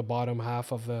anyone in the bottom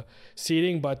half of the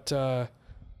seeding. But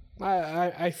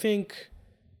I think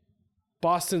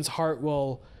Boston's heart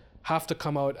will have to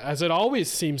come out, as it always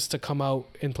seems to come out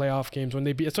in playoff games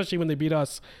especially when they beat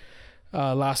us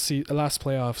last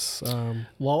playoffs.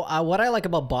 Well, what I like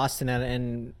about Boston,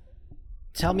 and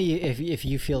tell me if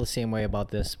you feel the same way about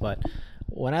this, but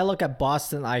when I look at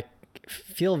Boston, I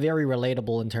feel very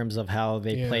relatable in terms of how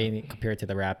they play compared to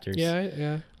the Raptors.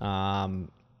 Yeah.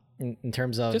 In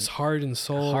terms of just heart and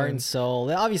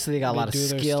soul. Obviously, they got a lot of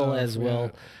skill as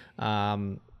well. Yeah.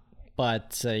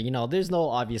 But there's no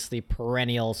obviously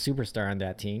perennial superstar on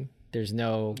that team. There's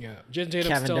no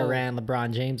Kevin Durant,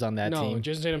 LeBron James on that team. No,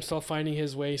 Jason Tatum's still finding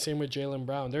his way. Same with Jaylen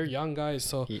Brown. They're young guys,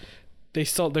 so they're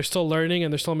still learning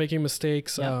and they're still making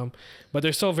mistakes. But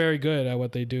they're still very good at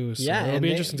what they do. So it'll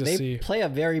be interesting to see. They play a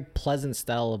very pleasant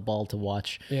style of ball to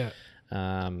watch. Yeah.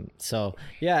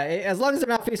 As long as they're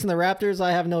not facing the Raptors,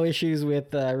 I have no issues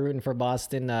with rooting for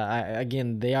Boston.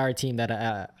 They are a team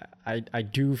that I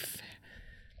do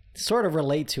sort of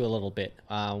relate to a little bit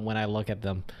when I look at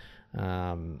them.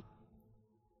 That'll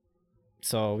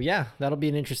be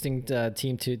an interesting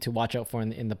team to watch out for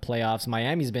in the playoffs.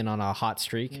 Miami's been on a hot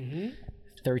streak. Mm-hmm.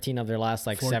 13 of their last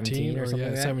 17 or something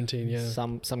like that. 17, yeah.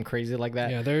 Some crazy like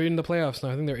that. Yeah, they're in the playoffs now.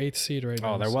 I think they're 8th seed right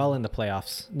now. Oh, they're well in the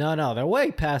playoffs. No, they're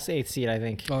way past 8th seed, I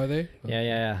think. Oh, are they?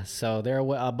 Yeah. So they're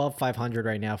above 500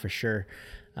 right now for sure.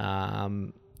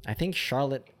 I think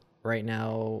Charlotte right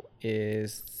now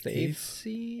is the 8th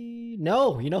seed.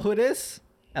 No, you know who it is?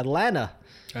 Atlanta,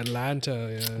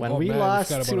 yeah. When we lost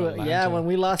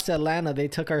to Atlanta, they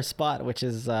took our spot, which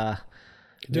is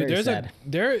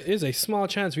there is a small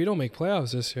chance we don't make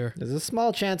playoffs this year. There's a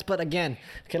small chance, but again,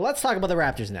 okay, let's talk about the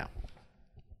Raptors now.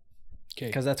 Okay,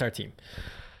 because that's our team.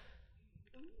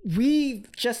 We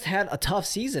just had a tough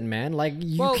season, man. Like,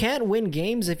 you can't win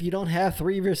games if you don't have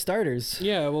 3 of your starters.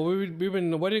 Yeah, well, we've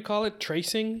been, what do you call it?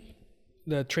 Tracing?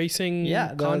 The tracing,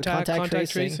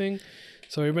 contact tracing.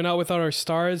 So we've been out without our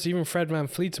stars. Even Fred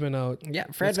VanVleet's been out. Yeah,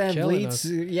 Fred VanVleet's,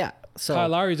 So Kyle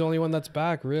Lowry's the only one that's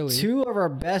back, really. 2 of our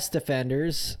best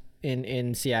defenders in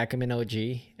Siakam and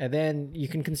OG. And then you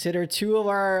can consider 2 of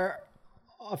our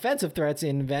offensive threats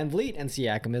in VanVleet and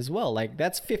Siakam as well. Like,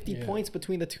 that's 50 points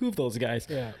between the 2 of those guys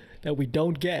that we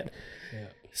don't get. Yeah.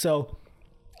 So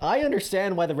I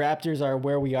understand why the Raptors are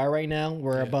where we are right now.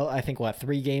 We're about, I think,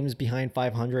 3 games behind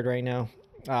 500 right now.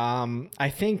 I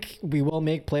think we will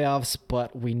make playoffs,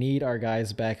 but we need our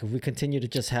guys back. If we continue to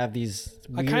just have these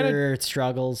weird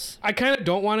struggles. I kind of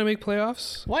don't want to make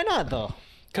playoffs. Why not, though?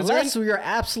 Unless we are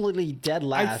absolutely dead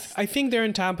last. I think they're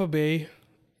in Tampa Bay.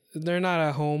 They're not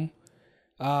at home.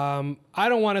 I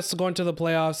don't want us to go into the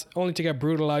playoffs only to get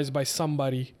brutalized by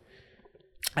somebody.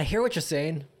 I hear what you're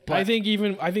saying. But I think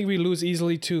we lose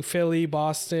easily to Philly,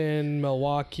 Boston,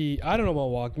 Milwaukee. I don't know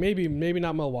Milwaukee. Maybe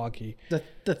not Milwaukee.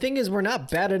 The thing is, we're not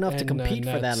bad enough to compete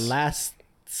for that last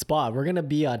spot. We're gonna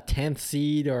be a 10th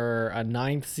seed or a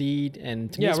 9th seed,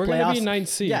 and to miss we're playoffs, gonna be 9th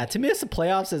seed. Yeah, to miss the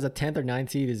playoffs as a 10th or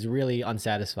 9th seed is really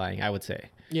unsatisfying, I would say.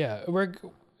 Yeah,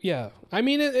 I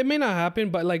mean, it may not happen,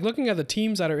 but like looking at the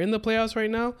teams that are in the playoffs right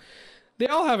now, they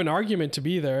all have an argument to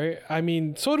be there. I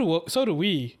mean, so do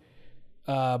we.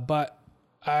 But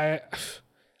I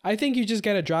think you just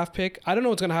get a draft pick. I don't know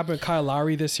what's going to happen with Kyle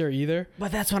Lowry this year either.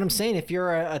 But that's what I'm saying. If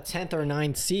you're a 10th or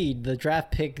 9th seed, the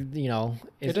draft pick,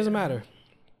 it doesn't matter.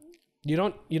 You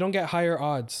don't get higher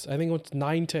odds. I think it's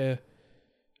 9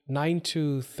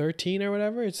 to 13 or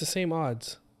whatever. It's the same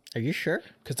odds. Are you sure?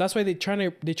 Because that's why they try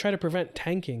to prevent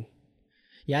tanking.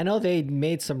 Yeah, I know they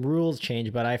made some rules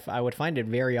change, but I would find it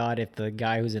very odd if the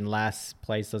guy who's in last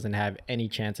place doesn't have any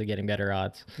chance of getting better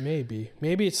odds. Maybe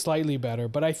it's slightly better,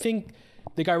 but I think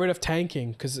they got rid of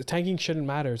tanking because tanking shouldn't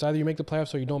matter. It's either you make the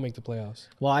playoffs or you don't make the playoffs.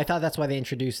 Well, I thought that's why they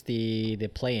introduced the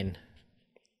play-in.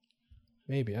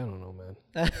 Maybe, I don't know,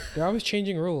 man. They're always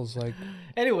changing rules. Like,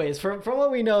 anyways, from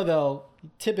what we know though,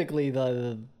 typically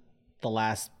the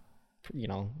last,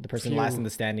 the person last in the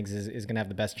standings is gonna have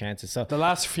the best chances. So the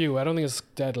last few, I don't think it's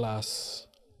dead last.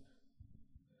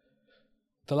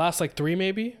 The last like 3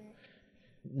 maybe.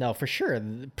 No, for sure.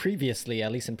 Previously,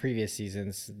 at least in previous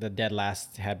seasons, the dead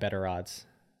last had better odds.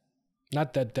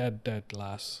 Not that dead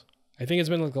last. I think it's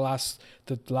been like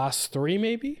the last 3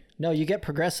 maybe. No, you get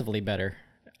progressively better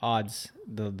odds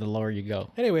the lower you go.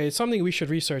 Anyway, it's something we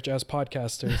should research as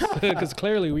podcasters because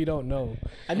clearly we don't know.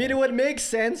 I mean, it would make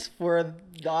sense for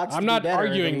the odds to be better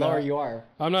arguing the lower that. you are.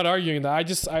 I'm not arguing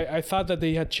that. I thought that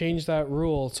they had changed that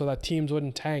rule so that teams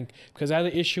wouldn't tank because I had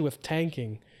an issue with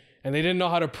tanking and they didn't know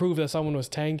how to prove that someone was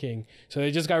tanking. So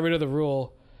they just got rid of the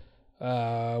rule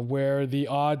where the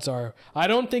odds are. I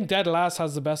don't think dead last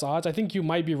has the best odds. I think you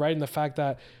might be right in the fact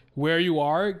that where you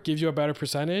are gives you a better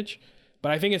percentage.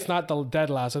 But I think it's not the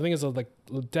dead last. I think it's like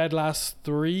dead last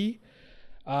 3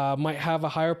 might have a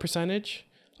higher percentage.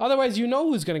 Otherwise,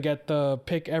 who's going to get the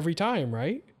pick every time,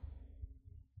 right?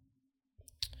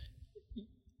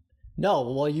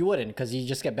 No, well, you wouldn't because you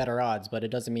just get better odds, but it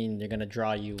doesn't mean they're going to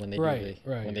draw you when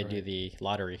they do the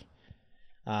lottery.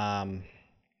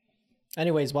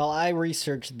 Anyways, while I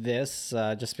researched this,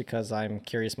 just because I'm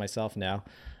curious myself now.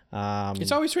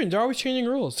 It's always strange. They're always changing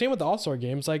rules. Same with the All-Star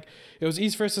games. Like it was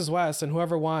East versus West, and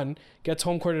whoever won gets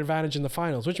home court advantage in the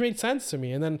finals, which made sense to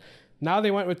me. And then now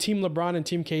they went with Team LeBron and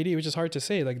Team KD, which is hard to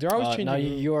say. Like they're always changing. No,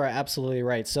 you are absolutely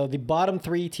right. So the bottom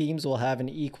 3 teams will have an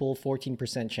equal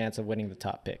 14% chance of winning the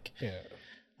top pick.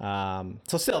 Yeah.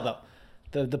 So still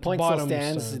though, the point still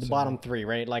stands. The bottom 3,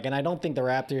 right? Like, and I don't think the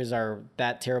Raptors are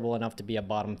that terrible enough to be a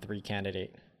bottom 3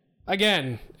 candidate.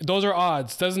 Again, those are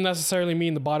odds. Doesn't necessarily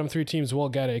mean the bottom 3 teams will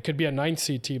get it. It could be a 9th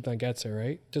seed team that gets it,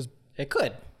 right? It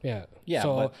could. Yeah. Yeah.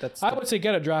 So but I would say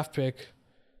get a draft pick.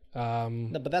 No,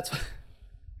 but that's.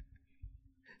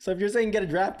 So if you're saying get a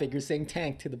draft pick, you're saying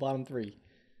tank to the bottom 3.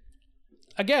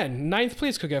 Again, 9th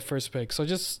place could get first pick. So it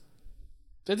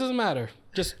doesn't matter.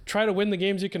 Just try to win the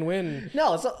games you can win.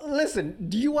 No, so listen,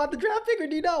 do you want the draft pick or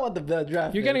do you not want the draft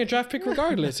pick? You're getting a draft pick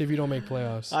regardless if you don't make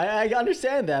playoffs. I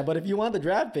understand that, but if you want the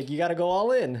draft pick, you got to go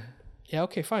all in. Yeah,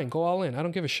 okay, fine. Go all in. I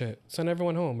don't give a shit. Send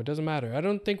everyone home. It doesn't matter. I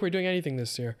don't think we're doing anything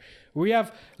this year. We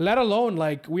have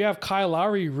Kyle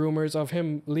Lowry rumors of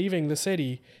him leaving the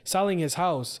city, selling his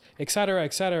house, et cetera,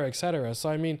 et cetera, et cetera. So,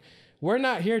 I mean, we're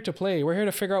not here to play. We're here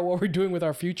to figure out what we're doing with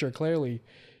our future, clearly.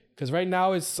 Because right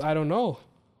now I don't know.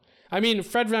 I mean,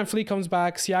 Fred VanVleet comes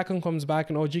back, Siakam comes back,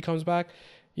 and OG comes back.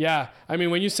 Yeah, I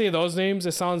mean, when you say those names,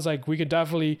 it sounds like we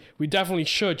definitely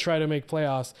should try to make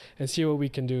playoffs and see what we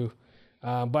can do.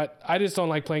 But I just don't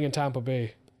like playing in Tampa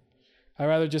Bay. I'd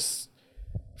rather just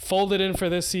fold it in for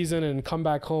this season and come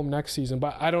back home next season.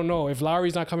 But I don't know. If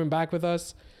Lowry's not coming back with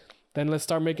us, then let's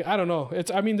start making... I don't know.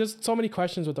 There's so many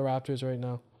questions with the Raptors right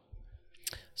now.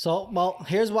 So, well,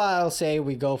 here's why I'll say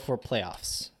we go for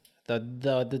playoffs.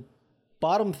 The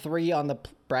bottom 3 on the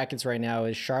brackets right now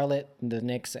is Charlotte, the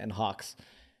Knicks, and Hawks.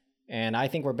 And I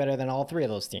think we're better than all 3 of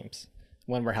those teams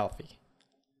when we're healthy.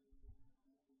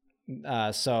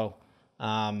 I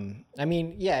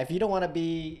mean, yeah, if you don't want to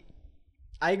be...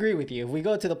 I agree with you. If we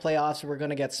go to the playoffs, we're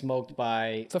going to get smoked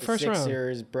by the first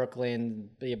Sixers, round. Brooklyn,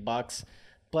 the Bucks.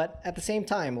 But at the same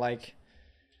time, like,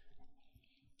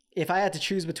 if I had to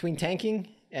choose between tanking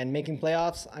and making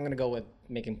playoffs, I'm going to go with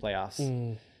making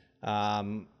playoffs.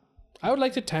 I would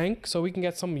like to tank so we can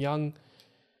get someone young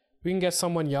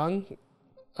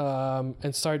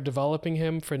and start developing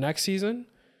him for next season.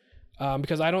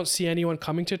 Because I don't see anyone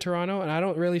coming to Toronto and I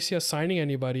don't really see us signing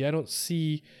anybody. I don't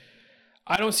see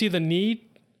the need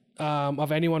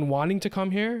of anyone wanting to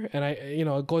come here. And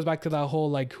it goes back to that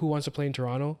whole, like, who wants to play in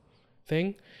Toronto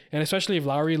thing. And especially if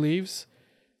Lowry leaves,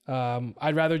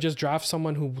 I'd rather just draft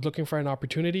someone who's looking for an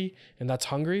opportunity and that's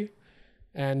hungry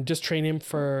and just train him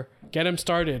get him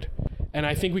started. And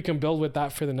I think we can build with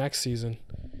that for the next season.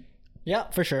 Yeah,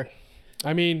 for sure.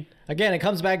 I mean, again, it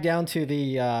comes back down to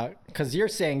the, cause you're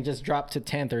saying just drop to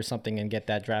 10th or something and get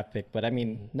that draft pick. But I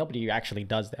mean, nobody actually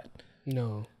does that.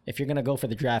 No. If you're going to go for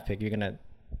the draft pick, you're going to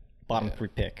bottom 3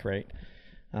 pick, right?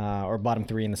 Or bottom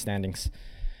 3 in the standings.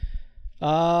 Let's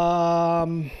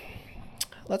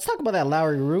talk about that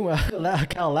Lowry rumor,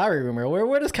 Kyle Lowry rumor.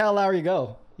 Where does Kyle Lowry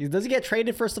go? Does he get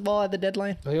traded first of all at the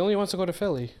deadline? He only wants to go to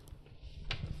Philly.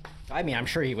 I mean, I'm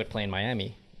sure he would play in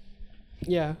Miami.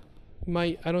 Yeah.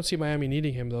 I don't see Miami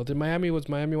needing him though. Was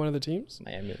Miami one of the teams?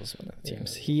 Miami was one of the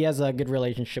teams. Yeah. He has a good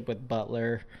relationship with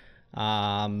Butler.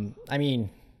 I mean,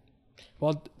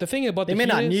 well, the thing about they may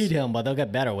not need him, but they'll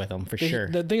get better with him for sure.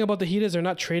 The thing about the Heat is they're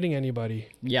not trading anybody.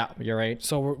 Yeah, you're right.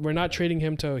 So we're not trading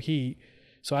him to Heat.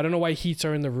 So I don't know why Heats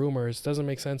are in the rumors. Doesn't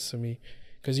make sense to me,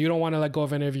 because you don't want to let go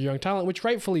of any of your young talent, which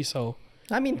rightfully so.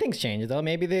 I mean, things change though.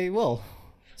 Maybe they will.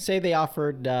 Say they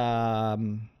offered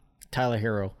Tyler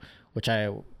Hero, which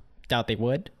I doubt they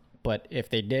would, but if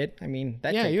they did, I mean,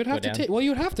 that you'd have to take. Well,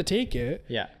 you'd have to take it.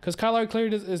 Yeah, because Kyle Lowry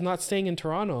clearly is not staying in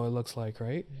Toronto. It looks like,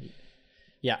 right?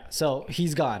 Yeah, so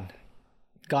he's gone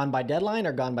by deadline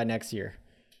or gone by next year.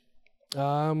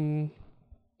 I don't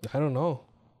know.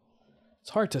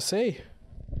 It's hard to say.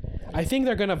 I think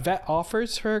they're gonna vet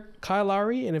offers for Kyle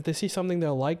Lowry, and if they see something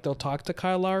they'll like, they'll talk to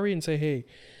Kyle Lowry and say, "Hey,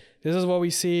 this is what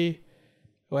we see."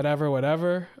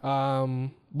 Whatever.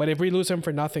 But if we lose him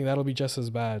for nothing, that'll be just as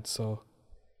bad. So,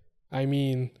 I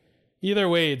mean, either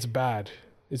way, it's bad.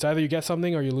 It's either you get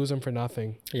something or you lose him for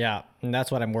nothing. Yeah, and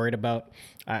that's what I'm worried about.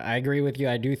 I agree with you.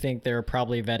 I do think they're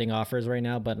probably vetting offers right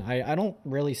now, but I don't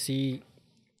really see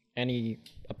any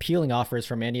appealing offers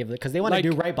from any of the, because they want to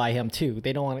do right by him too.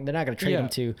 They're not going to trade him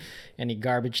to any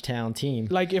garbage town team.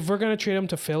 Like if we're going to trade him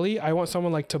to Philly, I want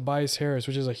someone like Tobias Harris,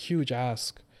 which is a huge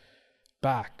ask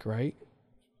back, right?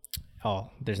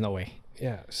 Oh, there's no way.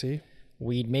 Yeah, see?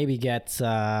 We'd maybe get who's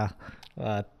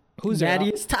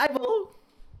Thaddeus Tybo.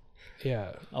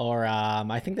 Yeah. Or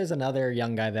I think there's another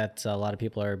young guy that a lot of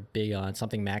people are big on,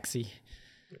 something Maxey.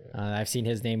 I've seen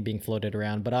his name being floated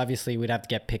around, but obviously we'd have to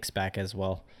get picks back as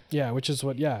well. Yeah, which is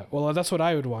what, well, that's what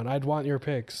I would want. I'd want your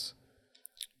picks.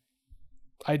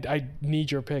 I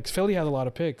need your picks. Philly has a lot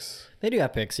of picks. They do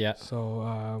have picks, yeah.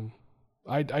 So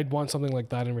I'd want something like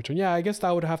that in return. Yeah, I guess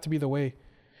that would have to be the way.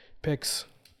 Picks.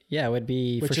 Yeah, it would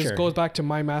be, which for sure. Goes back to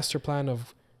my master plan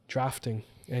of drafting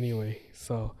anyway.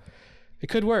 So it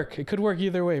could work. It could work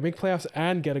either way. Make playoffs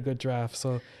and get a good draft.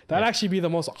 So that'd actually be the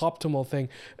most optimal thing.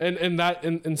 And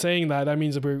in saying that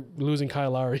means that we're losing Kyle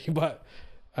Lowry. But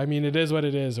I mean, it is what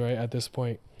it is, right? At this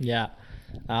point. Yeah.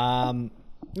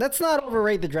 Let's not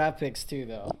overrate the draft picks too,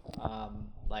 though.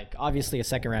 Like obviously a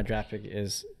second round draft pick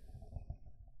is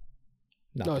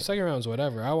nothing. No, second round's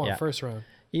whatever. I want first round.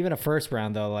 Even a first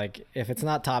round though, like if it's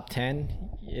not top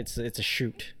 10, it's a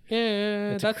shoot.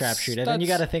 Yeah, it's a crapshoot. And then you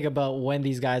got to think about when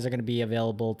these guys are going to be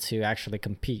available to actually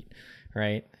compete,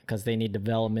 right? Because they need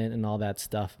development and all that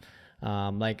stuff.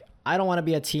 Like I don't want to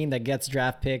be a team that gets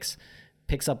draft picks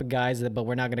up guys, but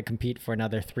we're not going to compete for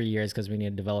another 3 years because we need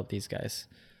to develop these guys.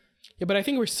 Yeah, but I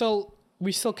think we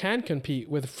still can compete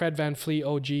with Fred VanVleet,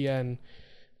 OG, and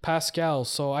Pascal.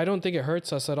 So I don't think it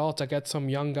hurts us at all to get some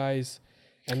young guys.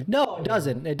 And no, it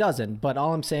doesn't. It doesn't. But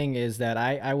all I'm saying is that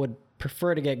I would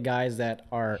prefer to get guys that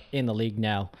are in the league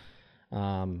now.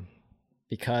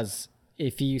 Because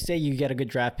if you say you get a good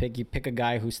draft pick, you pick a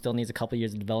guy who still needs a couple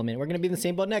years of development, we're going to be in the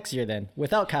same boat next year then,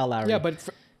 without Kyle Lowry. Yeah, but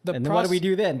then what do we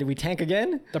do then? Do we tank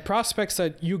again? The prospects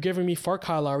that you giving me for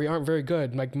Kyle Lowry aren't very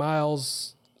good. Like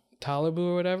Miles Talibu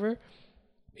or whatever.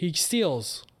 He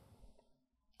steals.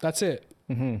 That's it.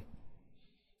 Mm-hmm.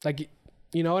 Like...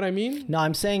 You know what I mean? No,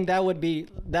 I'm saying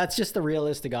that's just the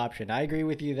realistic option. I agree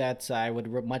with you that I would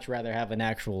much rather have an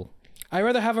actual. I'd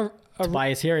rather have a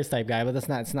Tobias Harris type guy, but it's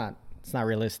not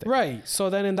realistic. Right. So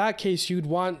then in that case, you'd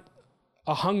want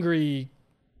a hungry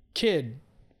kid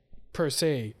per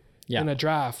se in a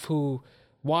draft who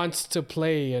wants to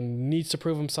play and needs to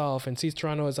prove himself and sees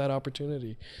Toronto as that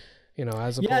opportunity. You know,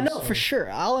 as opposed to, for sure.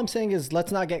 All I'm saying is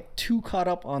let's not get too caught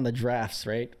up on the drafts,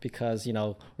 right? Because, you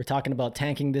know, we're talking about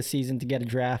tanking this season to get a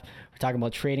draft. We're talking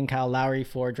about trading Kyle Lowry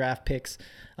for draft picks.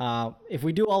 If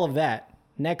we do all of that,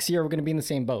 next year we're going to be in the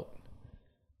same boat.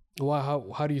 Well,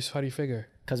 how do you figure?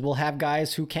 Because we'll have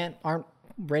guys who aren't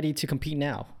ready to compete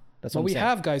now. That's what I'm saying. We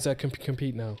have guys that can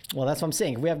compete now. Well, that's what I'm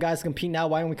saying. If we have guys to compete now,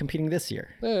 why aren't we competing this year?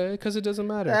 Because it doesn't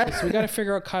matter. We got to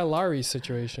figure out Kyle Lowry's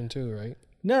situation too, right?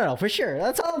 No, for sure.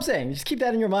 That's all I'm saying. Just keep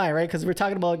that in your mind, right? Because we're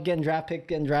talking about getting draft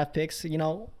picks. You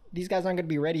know, these guys aren't going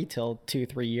to be ready till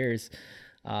 2-3 years.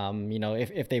 You know,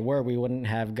 if they were, we wouldn't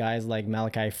have guys like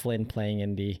Malachi Flynn playing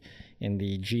in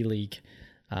the G League.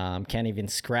 Can't even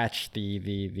scratch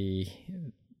the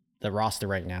roster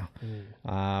right now.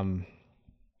 And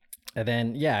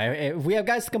then if we have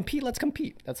guys to compete, let's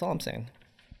compete. That's all I'm saying.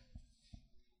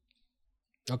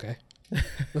 Okay.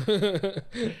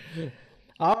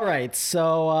 All right,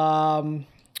 so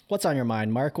what's on your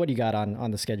mind, Mark? What do you got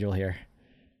on the schedule here?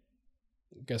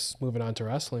 I guess moving on to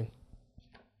wrestling.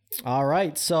 All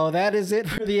right, so that is it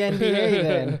for the NBA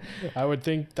then. I would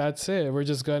think that's it. We're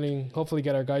just going to hopefully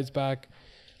get our guys back,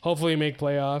 hopefully make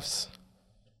playoffs.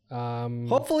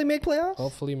 Hopefully make playoffs.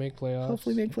 Hopefully make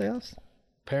playoffs.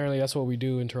 Apparently, that's what we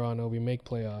do in Toronto. We make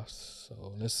playoffs.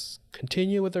 So let's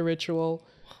continue with the ritual.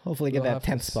 Hopefully get that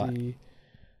 10th spot.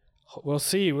 We'll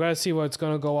see. We got to see what's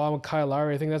going to go on with Kyle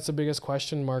Lowry. I think that's the biggest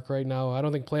question mark right now. I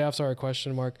don't think playoffs are a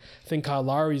question mark. I think Kyle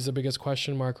Lowry is the biggest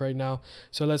question mark right now.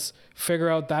 So let's figure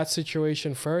out that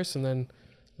situation first, and then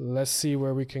let's see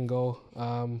where we can go.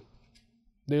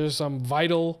 There's some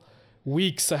vital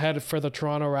weeks ahead for the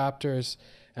Toronto Raptors,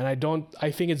 and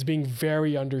I think it's being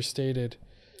very understated.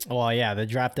 Well, yeah, the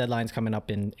draft deadline's coming up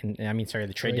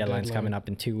the trade deadline's coming up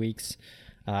in 2 weeks.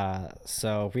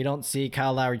 So if we don't see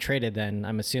Kyle Lowry traded, then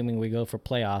I'm assuming we go for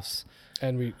playoffs.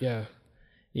 And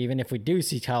even if we do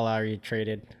see Kyle Lowry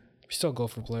traded, we still go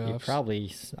for playoffs.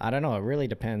 Probably, I don't know. It really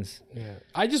depends. Yeah,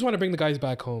 I just want to bring the guys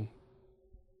back home.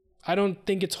 I don't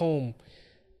think it's home.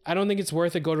 I don't think it's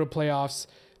worth it go to the playoffs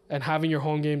and having your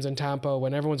home games in Tampa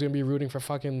when everyone's gonna be rooting for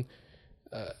fucking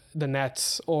the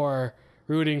Nets or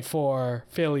rooting for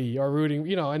Philly or rooting,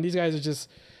 and these guys are just.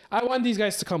 I want these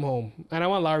guys to come home, and I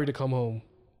want Lowry to come home.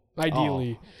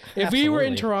 Ideally, if we were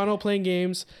in Toronto playing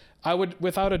games, I would,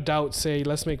 without a doubt, say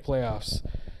let's make playoffs.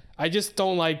 I just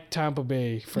don't like Tampa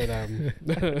Bay for them,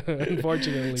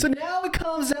 unfortunately. So now it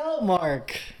comes out,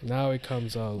 Mark. Now it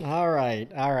comes out. All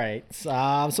right.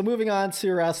 So moving on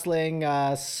to wrestling.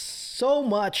 So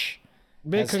much.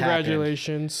 Big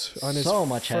congratulations on his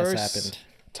first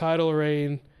title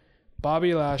reign,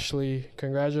 Bobby Lashley.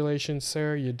 Congratulations,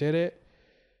 sir. You did it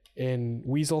in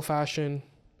Weasel fashion.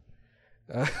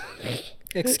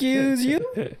 Excuse you?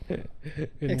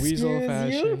 Weasel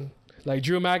fashion. Like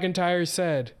Drew McIntyre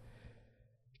said,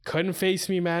 couldn't face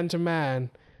me man to man,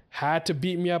 had to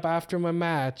beat me up after my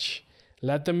match,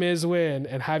 let the Miz win,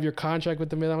 and have your contract with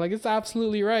the Miz. I'm like, it's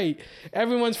absolutely right.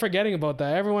 Everyone's forgetting about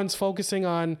that. Everyone's focusing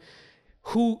on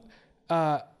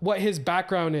what his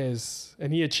background is,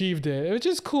 and he achieved it, which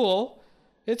is cool.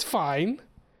 It's fine.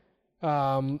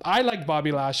 I like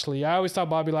Bobby Lashley. I always thought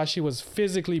Bobby Lashley was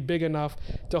physically big enough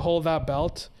to hold that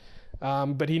belt.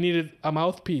 But he needed a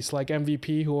mouthpiece like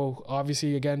MVP, who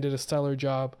obviously, again, did a stellar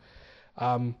job.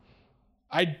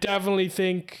 I definitely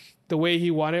think the way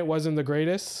he won it wasn't the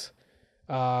greatest.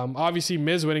 Obviously,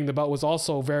 Miz winning the belt was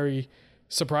also very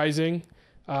surprising.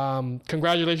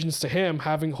 Congratulations to him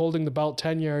holding the belt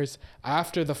 10 years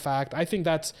after the fact. I think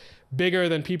that's bigger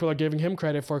than people are giving him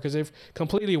credit for because they've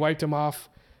completely wiped him off.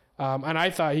 And I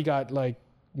thought he got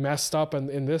messed up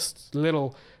in this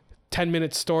little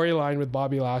 10-minute storyline with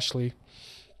Bobby Lashley.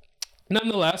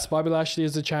 Nonetheless, Bobby Lashley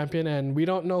is the champion, and we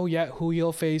don't know yet who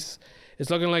he'll face. It's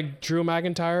looking like Drew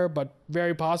McIntyre, but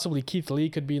very possibly Keith Lee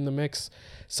could be in the mix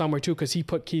somewhere too, because he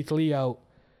put Keith Lee out,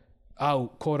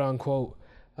 quote unquote.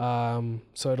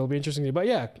 So it'll be interesting. But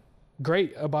yeah,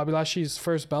 great. Bobby Lashley's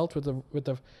first belt with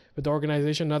the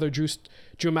organization. Another Drew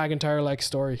McIntyre-like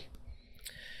story.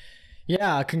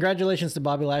 Yeah, congratulations to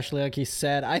Bobby Lashley, like you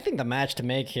said. I think the match to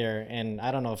make here, and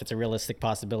I don't know if it's a realistic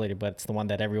possibility, but it's the one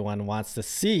that everyone wants to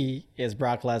see, is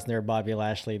Brock Lesnar, Bobby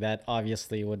Lashley. That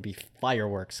obviously would be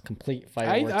fireworks, complete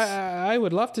fireworks. I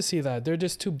would love to see that. They're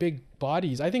just two big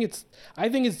bodies. I think it's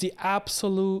the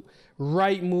absolute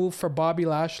right move for Bobby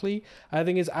Lashley. I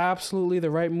think it's absolutely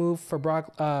the right move for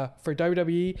for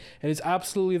WWE, and it's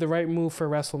absolutely the right move for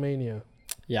WrestleMania.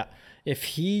 Yeah. If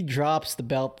he drops the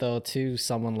belt, though, to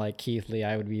someone like Keith Lee,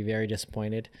 I would be very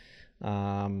disappointed.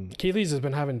 Keith Lee's has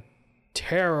been having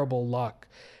terrible luck.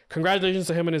 Congratulations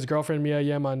to him and his girlfriend, Mia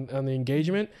Yim, on the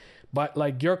engagement.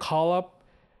 But, your call-up,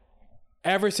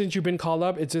 ever since you've been called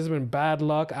up, it's just been bad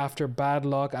luck after bad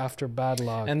luck after bad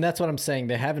luck. And that's what I'm saying.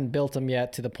 They haven't built him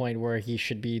yet to the point where he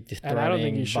should be dethroning I don't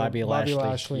think he should. Bobby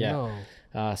Lashley. Yeah.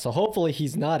 No. So hopefully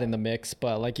he's not in the mix,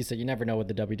 but like you said, you never know with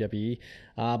the WWE.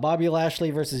 Bobby Lashley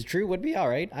versus Drew would be all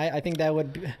right. I think that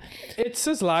would be... It's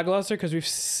just lackluster because we've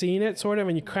seen it sort of,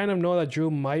 and you kind of know that Drew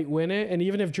might win it. And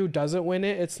even if Drew doesn't win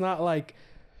it, it's not like...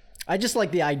 I just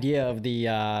like the idea of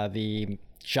the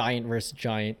giant versus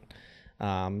giant,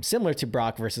 similar to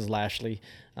Brock versus Lashley,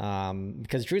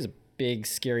 because Drew's a big,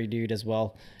 scary dude as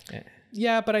well.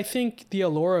 Yeah, but I think the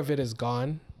allure of it is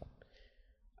gone.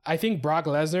 I think Brock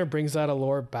Lesnar brings that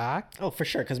allure back. Oh, for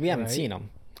sure, because we haven't seen him.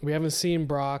 We haven't seen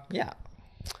Brock. Yeah.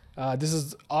 This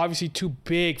is obviously two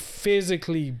big,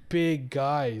 physically big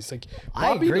guys.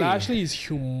 Bobby Lashley is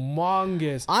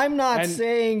humongous. I'm not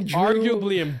saying Drew...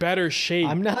 Arguably in better shape.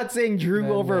 I'm not saying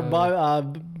Drew over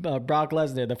Brock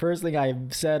Lesnar. The first thing I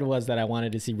said was that I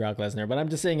wanted to see Brock Lesnar. But I'm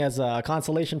just saying as a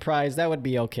consolation prize, that would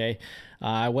be okay.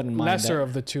 I wouldn't mind lesser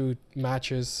of the two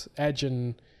matches. Edge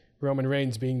and Roman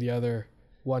Reigns being the other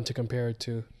one to compare it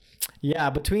to.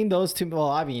 Yeah, between those two, well,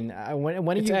 I mean,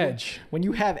 when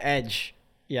you have Edge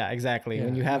Yeah, exactly. Yeah,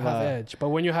 when you have a Edge, but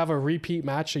when you have a repeat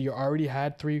match that you already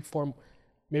had 3-4,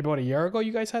 maybe about a year ago,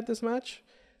 you guys had this match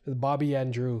with Bobby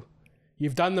and Drew.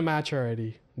 You've done the match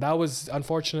already. That was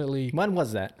unfortunately when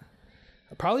was that?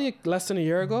 probably less than a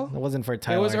year ago. It wasn't for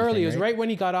Tyler. It was early. Anything, It was right when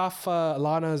he got off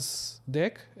Lana's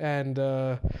dick and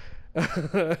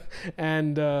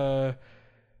and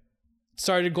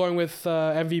started going with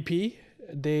MVP.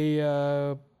 They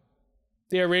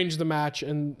arranged the match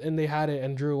and they had it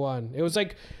and Drew won. It was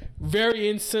like not very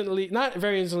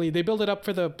instantly. They built it up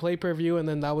for the pay-per-view and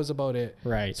then that was about it.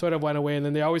 Right. Sort of went away and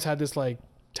then they always had this like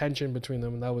tension between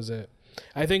them and that was it.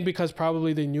 I think because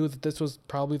probably they knew that this was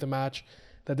probably the match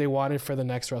that they wanted for the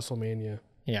next WrestleMania.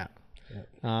 Yeah.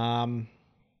 Yeah,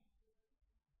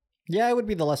 it would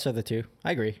be the lesser of the two.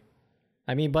 I agree.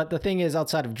 I mean, but the thing is,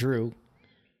 outside of Drew,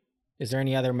 is there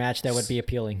any other match that would be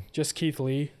appealing? Just Keith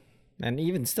Lee. And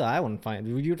even still, I wouldn't find.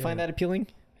 You would find that appealing?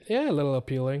 Yeah, a little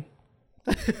appealing.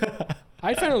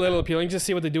 I'd find it a little appealing just to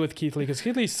see what they do with Keith Lee because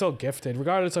Keith Lee's so gifted,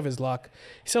 regardless of his luck.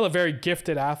 He's still a very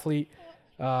gifted athlete.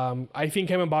 I think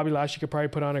him and Bobby Lashley could probably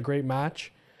put on a great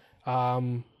match.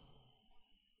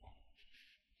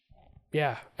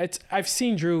 Yeah, I've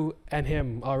seen Drew and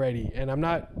him already, and I'm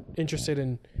not interested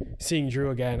in seeing Drew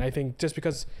again. I think just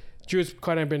because Drew's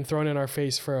kind of been thrown in our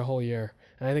face for a whole year,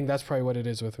 and I think that's probably what it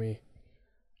is with me.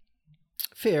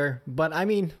 Fair, but I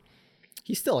mean,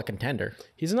 he's still a contender.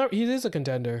 He is a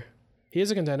contender. He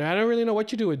is a contender. I don't really know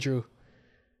what you do with Drew.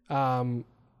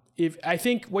 If I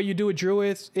think what you do with Drew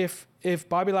is if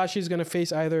Bobby Lashley is going to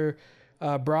face either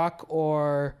Brock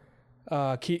or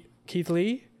Keith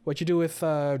Lee, what you do with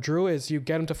Drew is you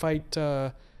get him to fight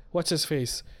what's his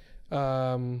face,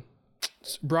 Braun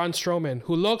Strowman,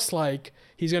 who looks like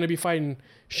he's going to be fighting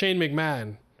Shane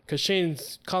McMahon because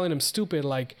Shane's calling him stupid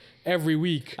like every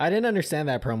week. I didn't understand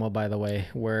that promo, by the way,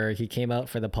 where he came out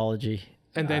for the apology.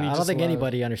 And then I don't think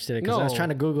anybody understood it because I was trying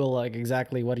to Google like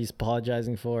exactly what he's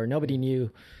apologizing for. Nobody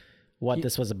knew what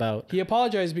this was about. He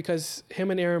apologized because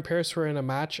him and Aaron Pierce were in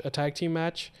a tag team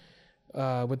match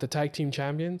with the tag team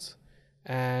champions.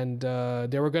 And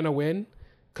they were gonna win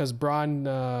because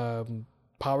Braun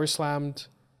power slammed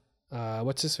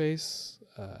what's his face,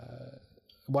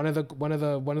 one of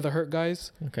the hurt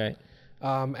guys. Okay.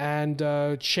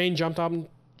 And Shane jumped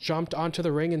onto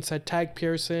the ring and said tag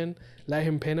Pearson, let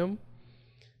him pin him.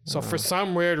 So for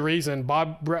some weird reason,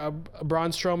 Braun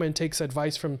Strowman takes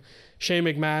advice from Shane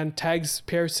McMahon, tags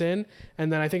Pearson,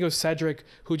 and then I think it was Cedric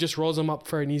who just rolls him up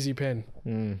for an easy pin.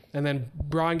 And then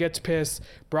Braun gets pissed.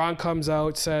 Braun comes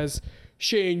out, says,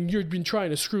 Shane, you've been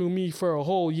trying to screw me for a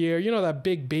whole year. You know that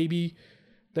big baby,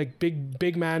 like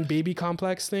big man baby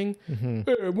complex thing?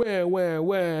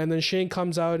 Where? And then Shane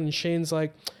comes out and Shane's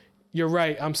like, you're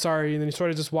right, I'm sorry. And then he sort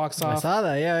of just walks off. I saw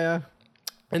that, yeah.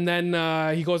 And then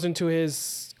he goes into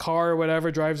his car or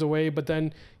whatever, drives away, but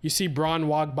then you see Braun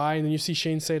walk by and then you see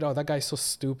Shane say, oh, that guy's so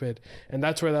stupid. And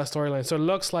that's where that storyline. So it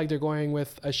looks like they're going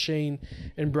with a Shane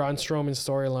and Braun Strowman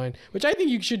storyline, which I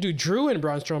think you should do Drew and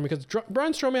Braun Strowman because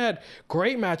Braun Strowman had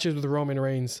great matches with Roman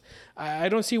Reigns. I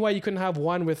don't see why you couldn't have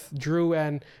one with Drew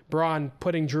and Braun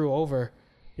putting Drew over,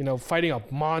 fighting a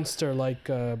monster like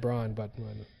Braun, but...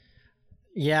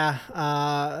 Yeah,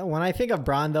 when I think of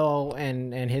Braun though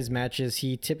and his matches,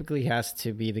 he typically has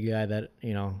to be the guy that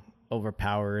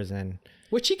overpowers and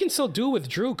which he can still do with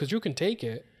Drew because Drew can take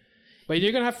it. But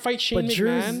you're gonna have to fight Shane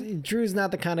McMahon. Drew's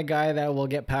not the kind of guy that will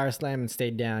get power slam and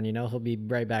stay down. He'll be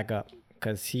right back up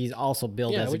because he's also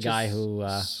built as a guy who,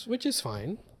 which is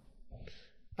fine.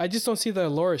 I just don't see the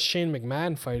allure of Shane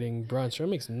McMahon fighting Braun Strowman. It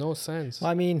makes no sense. Well,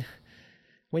 I mean,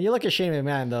 when you look at Shane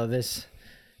McMahon though,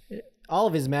 all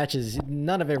of his matches,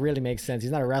 none of it really makes sense.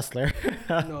 He's not a wrestler.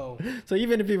 No. So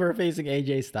even if he were facing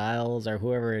AJ Styles or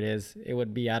whoever it is, it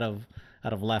would be out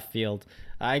of left field.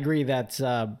 I agree that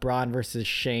Braun versus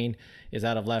Shane is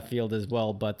out of left field as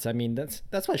well. But I mean,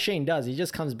 that's what Shane does. He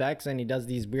just comes back and he does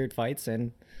these weird fights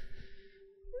and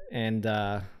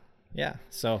yeah.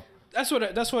 So that's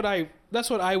what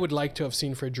I would like to have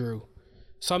seen for Drew.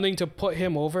 Something to put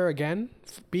him over again.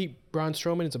 Beat Braun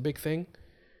Strowman is a big thing.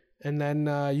 And then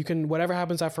you can, whatever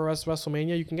happens after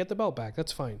WrestleMania, you can get the belt back.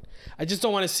 That's fine. I just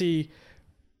don't want to see,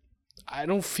 I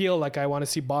don't feel like I want to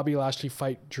see Bobby Lashley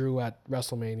fight Drew at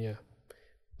WrestleMania.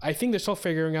 I think they're still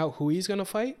figuring out who he's going to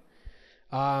fight.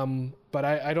 But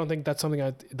I don't think that's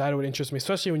something that would interest me,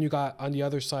 especially when you got on the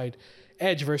other side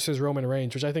Edge versus Roman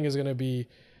Reigns, which I think is going to be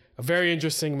a very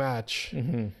interesting match.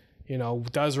 Mm-hmm.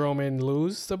 Does Roman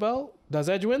lose the belt? Does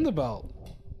Edge win the belt?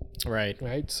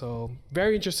 Right. So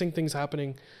very interesting things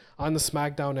happening on the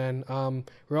SmackDown end.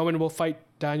 Roman will fight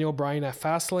Daniel Bryan at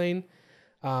Fastlane.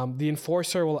 The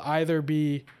enforcer will either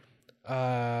be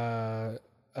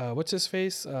what's his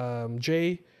face?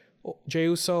 Jay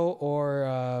Uso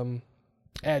or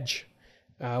Edge.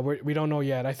 We don't know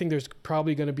yet. I think there's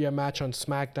probably going to be a match on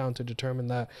SmackDown to determine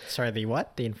that. Sorry, the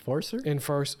what? The enforcer?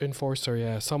 Enforcer,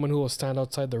 yeah. Someone who will stand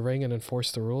outside the ring and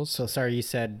enforce the rules. So sorry, you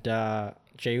said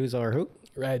Jey Uso or who?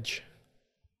 Edge.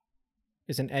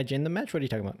 Isn't Edge in the match? What are you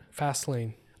talking about?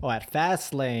 Fastlane. Oh, at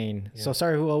Fastlane. Yeah. So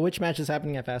sorry, which match is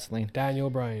happening at Fastlane? Daniel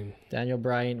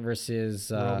Bryan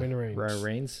versus Roman Reigns.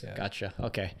 Reigns. Yeah. Gotcha.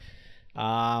 Okay.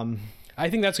 I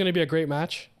think that's going to be a great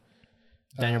match.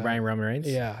 Daniel Bryan, Roman Reigns.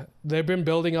 Yeah, they've been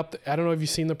building up. I don't know if you've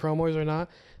seen the promos or not.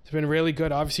 It's been really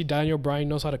good. Obviously, Daniel Bryan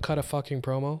knows how to cut a fucking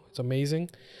promo. It's amazing.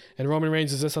 And Roman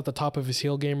Reigns is just at the top of his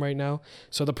heel game right now.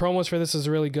 So the promos for this is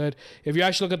really good. If you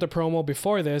actually look at the promo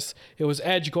before this, it was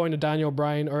Edge going to Daniel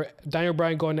Bryan, or Daniel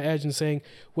Bryan going to Edge and saying,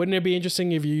 "Wouldn't it be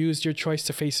interesting if you used your choice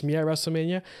to face me at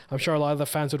WrestleMania?" I'm sure a lot of the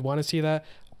fans would want to see that.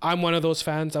 I'm one of those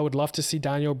fans. I would love to see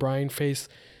Daniel Bryan face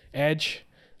Edge.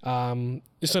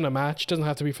 Just in a match. Doesn't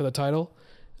have to be for the title.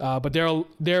 But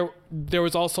there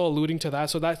was also alluding to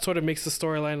that, so that sort of makes the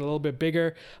storyline a little bit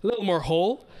bigger, a little more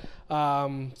whole.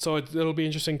 So it'll be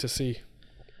interesting to see.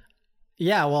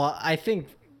 Yeah, well, I think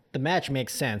the match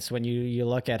makes sense when you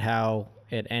look at how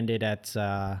it ended at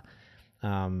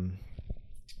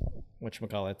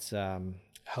whatchamacallit,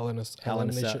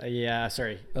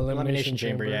 Elimination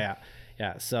Chamber. Yeah.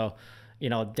 So,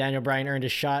 Daniel Bryan earned a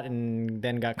shot and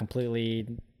then got completely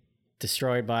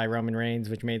destroyed by Roman Reigns,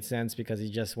 which made sense because he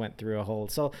just went through a whole.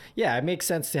 So yeah, it makes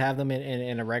sense to have them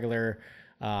in a regular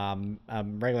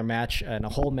match and a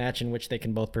whole match in which they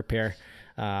can both prepare.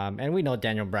 And we know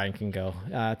Daniel Bryan can go.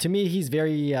 To me, he's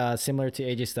very similar to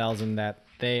AJ Styles in that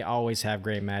they always have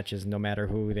great matches no matter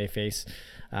who they face.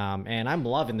 And I'm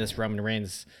loving this Roman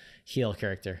Reigns heel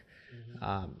character.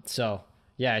 So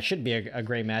yeah, it should be a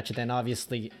great match. And then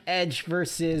obviously Edge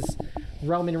versus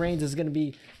Roman Reigns is going to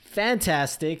be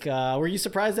fantastic. Were you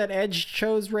surprised that Edge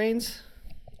chose Reigns?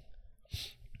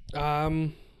 Yeah,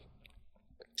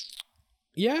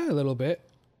 a little bit.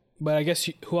 But I guess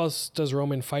who else does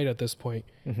Roman fight at this point?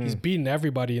 Mm-hmm. He's beaten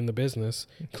everybody in the business,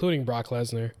 including Brock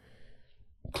Lesnar,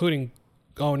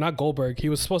 not Goldberg. He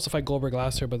was supposed to fight Goldberg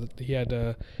last year, but he had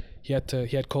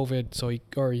COVID, so he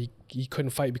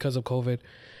couldn't fight because of COVID.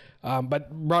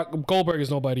 But Goldberg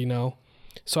is nobody now,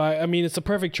 so I mean it's a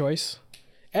perfect choice.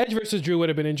 Edge versus Drew would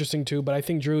have been interesting too, but I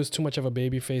think Drew is too much of a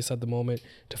babyface at the moment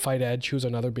to fight Edge, who's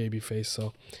another babyface.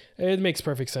 So it makes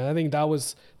perfect sense. I think that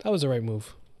was the right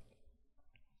move.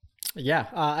 Yeah,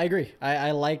 I agree.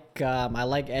 I like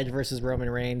Edge versus Roman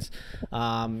Reigns.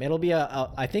 It'll be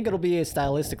I think it'll be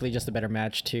stylistically just a better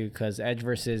match too, because Edge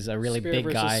versus a really big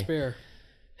guy. Spear.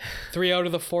 3 out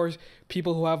of the 4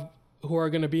 people who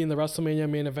are going to be in the WrestleMania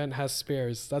main event has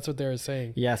spears. That's what they're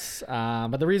saying. Yes.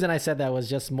 But the reason I said that was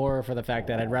just more for the fact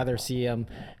that I'd rather see him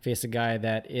face a guy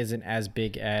that isn't as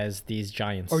big as these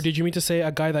giants. Or did you mean to say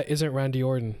a guy that isn't Randy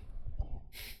Orton?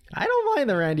 I don't mind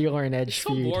the Randy Orton Edge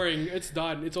feud. It's so boring. It's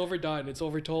done. It's overdone. It's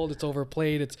overtold. It's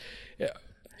overplayed.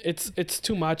 It's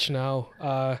too much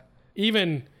now.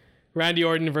 Even Randy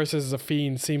Orton versus The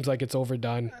Fiend seems like it's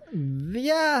overdone.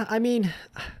 Yeah, I mean,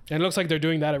 and it looks like they're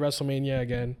doing that at WrestleMania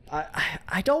again.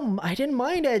 I didn't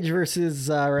mind Edge versus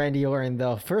Randy Orton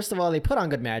though. First of all, they put on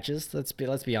good matches. Let's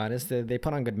be honest. They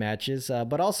put on good matches.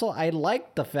 But also, I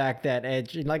like the fact that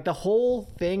Edge, like the whole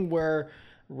thing where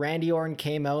Randy Orton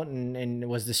came out and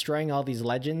was destroying all these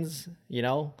legends.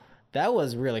 That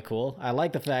was really cool. I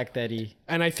like the fact that he.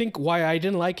 And I think why I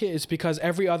didn't like it is because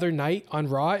every other night on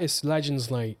Raw is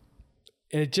Legends Night.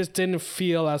 And it just didn't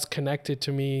feel as connected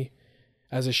to me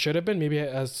as it should have been. Maybe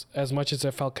as much as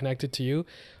it felt connected to you.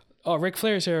 Oh, Ric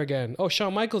Flair's here again. Oh,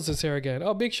 Shawn Michaels is here again.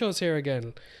 Oh, Big Show's here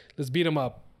again. Let's beat him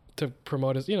up to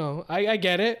promote us. I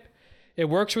get it. It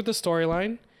works with the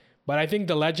storyline. But I think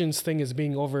the Legends thing is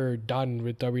being overdone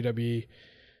with WWE.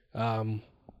 And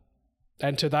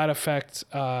to that effect,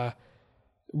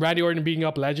 Randy Orton beating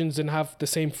up Legends didn't have the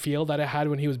same feel that it had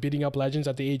when he was beating up Legends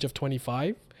at the age of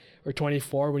 25. Or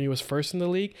 24 when he was first in the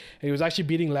league, and he was actually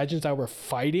beating legends that were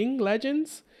fighting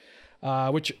legends,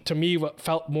 which to me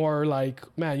felt more like,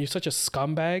 man, you're such a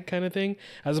scumbag kind of thing,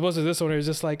 as opposed to this one where it's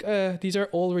just like, these are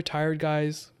old retired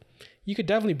guys. You could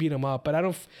definitely beat them up, but I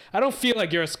don't feel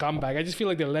like you're a scumbag. I just feel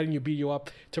like they're letting you beat you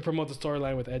up to promote the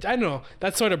storyline with Edge. I don't know.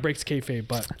 That sort of breaks kayfabe,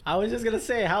 but I was just gonna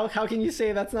say, how can you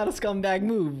say that's not a scumbag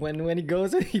move when he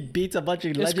goes and he beats a bunch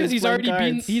of legends? Because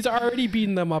he's already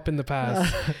beaten them up in the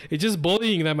past. It's just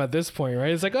bullying them at this point, right?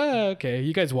 It's like, okay,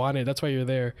 you guys won it. That's why you're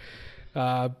there.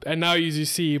 And now as you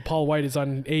see, Paul White is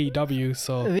on AEW.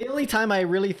 So the only time I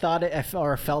really thought it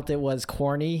or felt it was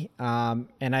corny,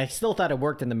 and I still thought it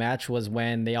worked in the match, was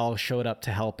when they all showed up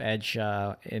to help Edge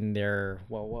in their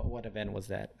what event was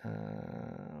that?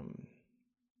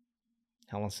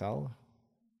 Hell in a Cell.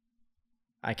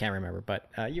 I can't remember, but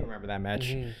you remember that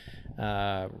match.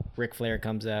 Ric Flair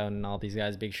comes out and all these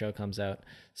guys, Big Show comes out.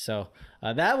 So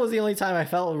that was the only time I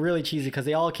felt really cheesy, because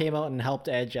they all came out and helped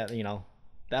Edge at,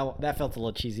 that felt a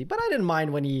little cheesy. But I didn't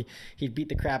mind when he beat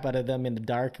the crap out of them in the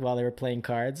dark while they were playing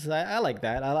cards. I like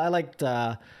that. I liked.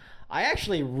 I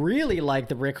actually really liked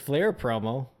the Ric Flair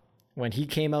promo. When he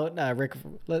came out, Ric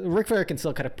Flair can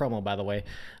still cut a promo, by the way.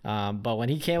 But when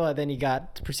he came out, then he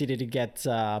proceeded to get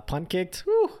punt kicked.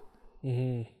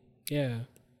 Whew. Yeah.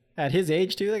 At his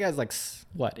age too, that guy's like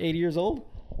what, 80 years old?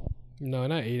 No,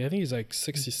 not 80. I think he's like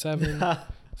 67,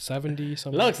 70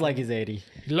 something. Looks like he's 80.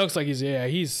 He looks like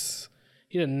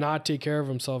he did not take care of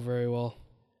himself very well.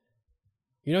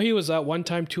 He was at one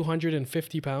time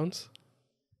 250 pounds.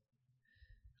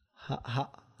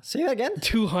 Say that again?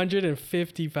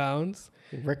 250 pounds.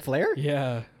 Ric Flair?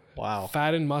 Yeah. Wow.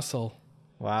 Fat and muscle.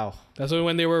 Wow. That's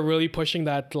when they were really pushing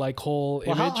that whole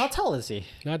image. How tall is he?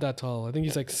 Not that tall. I think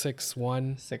he's like 6'1".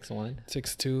 6'1".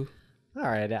 6'2". All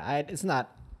right. It's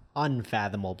not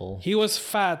unfathomable. He was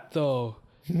fat though,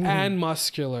 and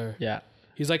muscular. Yeah.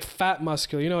 He's like fat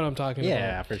muscular. You know what I'm talking about?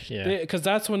 Yeah, for sure. Because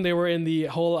that's when they were in the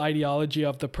whole ideology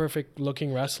of the perfect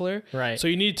looking wrestler. Right. So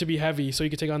you need to be heavy so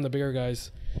you can take on the bigger guys.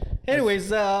 Anyways,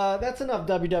 that's enough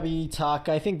WWE talk.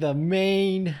 I think the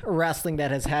main wrestling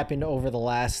that has happened over the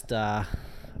last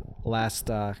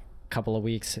couple of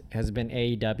weeks has been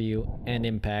AEW and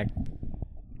Impact,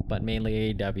 but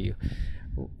mainly AEW.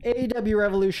 AEW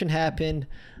Revolution happened.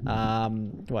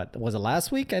 What was it,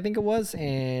 last week? I think it was.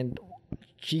 And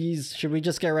geez, should we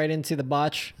just get right into the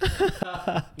botch?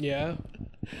 Yeah.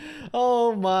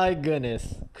 Oh my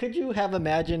goodness. Could you have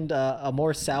imagined a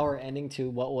more sour ending to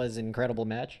what was an incredible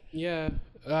match? Yeah.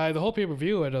 The whole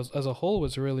pay-per-view as a whole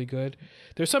was really good.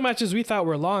 There's some matches we thought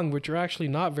were long, which were actually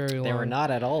not very long. They were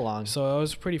not at all long. So it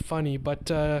was pretty funny. But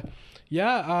it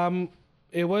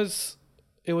was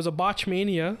a botch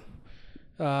mania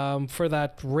for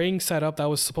that ring setup that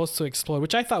was supposed to explode,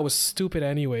 which I thought was stupid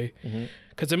anyway.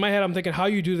 Because in my head, I'm thinking, how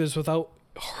you do this without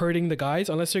hurting the guys,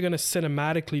 unless you're going to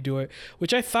cinematically do it,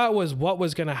 which I thought was what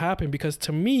was going to happen. Because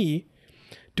to me,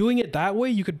 doing it that way,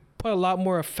 you could put a lot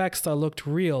more effects that looked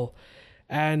real.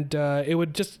 And it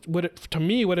would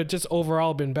have just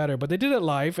overall been better. But they did it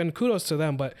live, and kudos to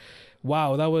them. But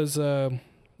wow, that was it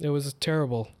was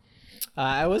terrible.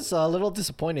 I was a little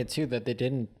disappointed too that they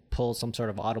didn't pull some sort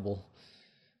of audible.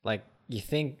 Like, you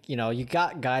think, you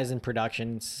got guys in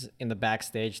productions in the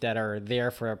backstage that are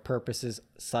there for purposes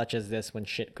such as this when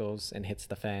shit goes and hits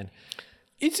the fan.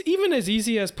 It's even as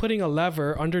easy as putting a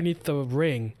lever underneath the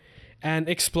ring and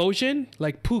explosion,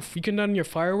 like poof, you can done your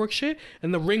fireworks shit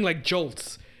and the ring like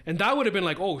jolts. And that would have been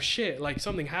like, oh shit, like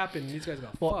something happened. These guys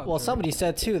got fucked. Well, somebody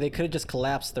said too, they could have just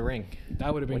collapsed the ring.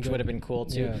 That would have been which good. would have been cool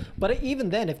too. Yeah. But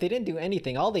even then, if they didn't do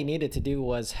anything, all they needed to do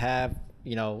was have,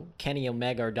 Kenny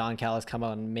Omega or Don Callis come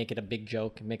out and make it a big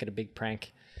joke, make it a big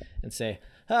prank, and say,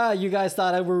 you guys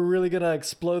thought I were really gonna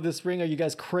explode this ring? Are you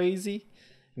guys crazy?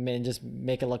 And just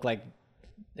make it look like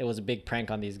it was a big prank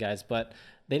on these guys. But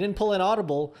they didn't pull an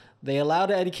audible. They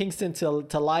allowed Eddie Kingston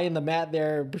to lie in the mat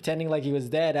there, pretending like he was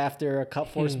dead after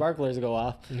four sparklers go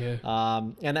off. Yeah.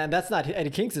 And that's not Eddie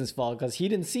Kingston's fault, because he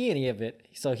didn't see any of it,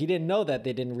 so he didn't know that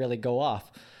they didn't really go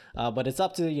off. But it's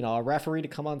up to a referee to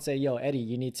come on and say, "Yo, Eddie,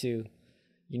 you need to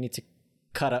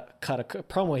cut a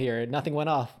promo here." Nothing went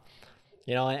off.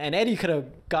 And Eddie could have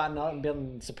gotten out and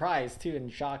been surprised too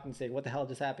and shocked and said, "What the hell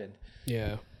just happened?"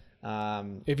 Yeah.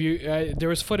 There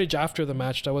was footage after the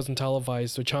match that wasn't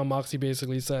televised, so Jon Moxley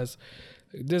basically says,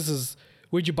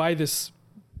 would you buy this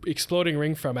exploding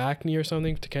ring from Acme or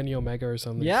something to Kenny Omega or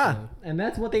something? Yeah, so. And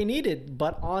that's what they needed,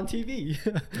 but on TV.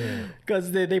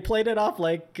 Because they played it off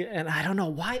like, and I don't know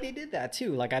why they did that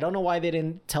too. Like, I don't know why they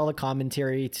didn't tell the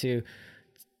commentary to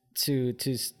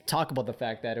talk about the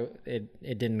fact that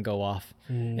it didn't go off.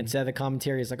 Instead, the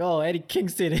commentary is like, "Oh, Eddie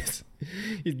Kingston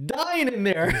he's dying in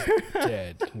there."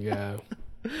 Dead. Yeah.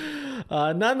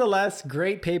 Nonetheless,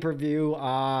 great pay-per-view.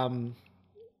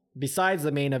 Besides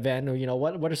the main event,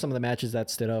 what are some of the matches that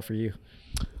stood out for you?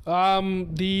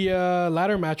 The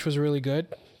ladder match was really good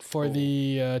for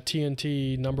the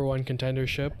TNT #1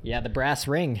 contendership. Yeah, the brass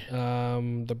ring.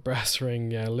 The brass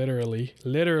ring. Yeah,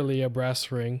 literally a brass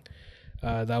ring.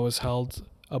 That was held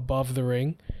above the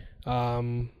ring.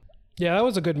 That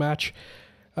was a good match.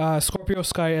 Scorpio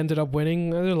Sky ended up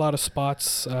winning. There were a lot of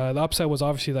spots. The upset was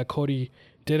obviously that Cody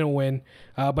Didn't win.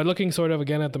 But looking sort of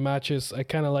again at the matches, I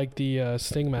kind of like the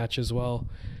Sting match as well.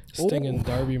 Sting and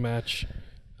Darby match.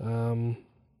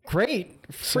 Great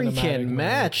freaking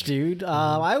match, dude.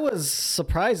 I was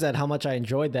surprised at how much I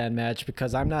enjoyed that match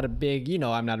because I'm not a big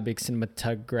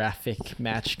cinematographic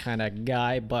match kind of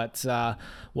guy. But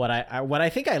what I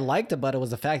think I liked about it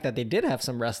was the fact that they did have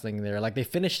some wrestling there. Like they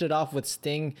finished it off with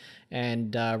Sting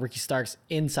and Ricky Starks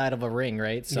inside of a ring,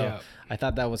 right? So I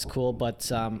thought that was cool.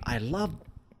 But I loved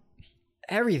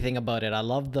everything about it. I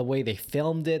loved the way they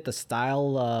filmed it, the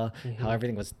style, how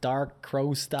everything was dark,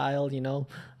 Crow style, you know.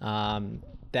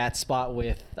 That spot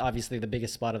with obviously the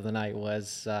biggest spot of the night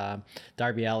was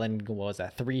Darby Allin. What was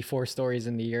that? 3-4 stories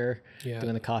in the air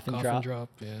doing the coffin drop.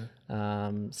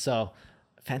 So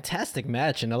fantastic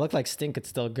match, and it looked like Sting could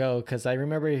still go because I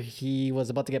remember he was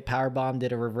about to get powerbombed,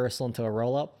 did a reversal into a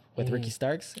roll up with Ricky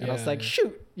Starks, and I was like,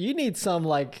 shoot, you need some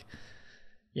like,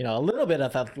 you know, a little bit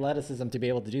of athleticism to be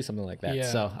able to do something like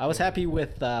that. So I was happy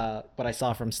with what I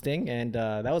saw from Sting, and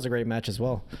that was a great match as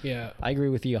well. I agree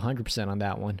with you 100% on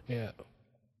that one.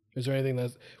 Was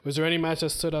there any match that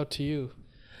stood out to you?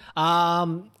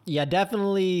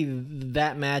 Definitely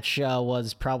that match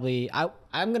was probably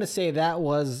I'm gonna say that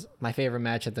was my favorite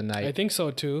match of the night. I think so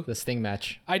too. The Sting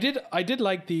match. I did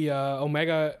like the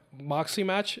Omega Moxley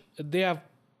match. They have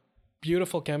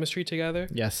beautiful chemistry together.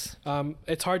 Yes.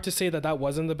 It's hard to say that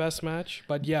wasn't the best match,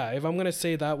 but yeah, if I'm gonna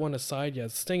say that one aside,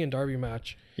 Sting and Darby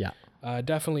match.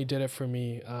 Definitely did it for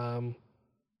me.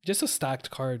 Just a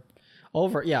stacked card.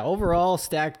 Overall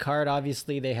stacked card.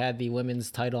 Obviously, they had the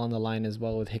women's title on the line as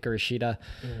well with Hikaru Shida,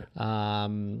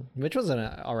 which was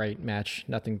an all right match.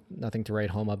 Nothing to write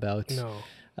home about. No.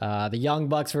 The Young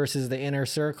Bucks versus the Inner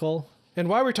Circle. And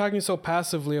why we're talking so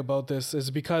passively about this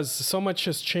is because so much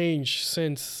has changed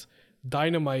since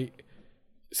Dynamite,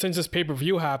 since this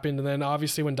pay-per-view happened, and then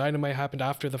obviously when Dynamite happened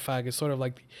after the fact, it's sort of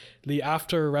like the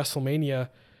after WrestleMania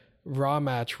Raw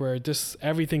match where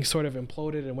everything sort of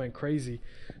imploded and went crazy.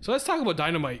 So let's talk about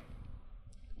Dynamite.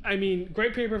 I mean,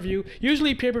 great pay-per-view.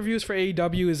 Usually pay-per-views for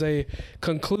AEW is a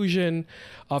conclusion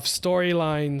of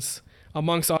storylines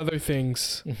amongst other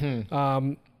things.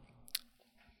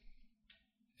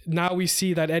 Now we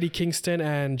see that Eddie Kingston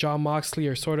and Jon Moxley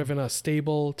are sort of in a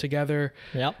stable together.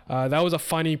 That was a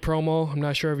funny promo. I'm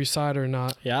not sure if you saw it or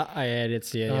not. I did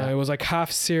see it. It was like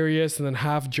half serious and then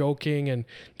half joking, and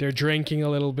they're drinking a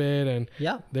little bit, and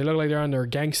they look like they're on their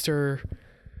gangster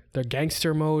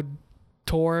mode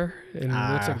tour, and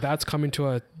it looks like that's coming to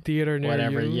a theater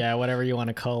near you. Whatever you want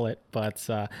to call it. But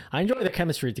I enjoy the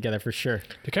chemistry together for sure.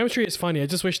 The chemistry is funny. I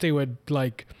just wish they would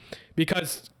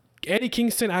because Eddie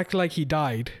Kingston acted like he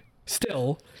died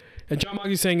still, and Jon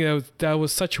Moxley saying that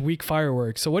was such weak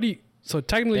fireworks. So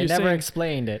technically they never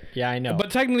explained it. I know.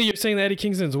 But technically you're saying that Eddie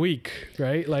Kingston's weak,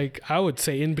 right? Like I would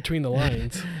say in between the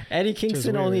lines. Eddie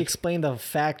Kingston only explained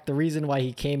the reason why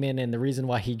he came in and the reason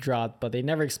why he dropped, but they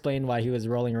never explained why he was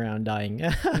rolling around dying.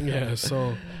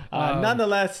 So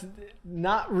nonetheless,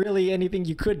 not really anything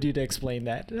you could do to explain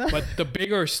that. But the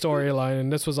bigger storyline,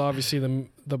 and this was obviously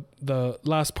the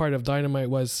last part of Dynamite,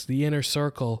 was the Inner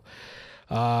Circle.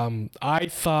 I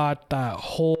thought that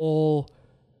whole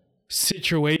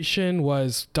situation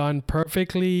was done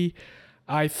perfectly.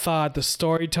 I thought the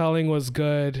storytelling was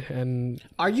good. And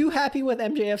are you happy with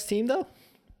MJF's team though?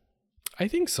 I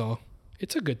think so.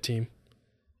 It's a good team.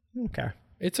 Okay.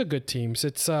 It's a good team.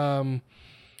 It's FTR,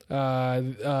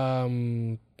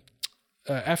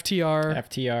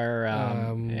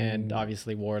 and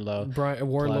obviously Wardlow.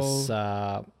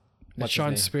 Wardlow. Plus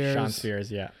Sean Spears.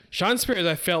 Sean Spears,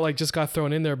 I felt like just got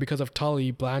thrown in there because of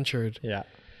Tully Blanchard.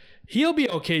 He'll be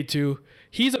okay too.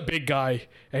 He's a big guy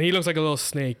and he looks like a little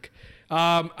snake.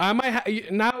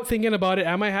 Now thinking about it,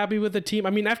 am I happy with the team? I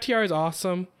mean, FTR is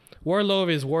awesome. Wardlow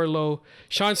is Wardlow.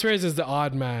 Sean Spears is the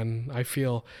odd man, I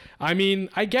feel. I mean,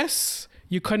 I guess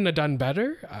you couldn't have done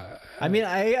better. I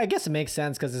guess it makes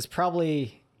sense because it's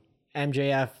probably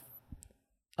MJF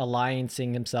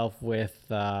alliancing himself with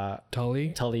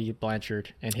Tully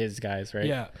Blanchard and his guys,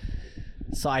 right?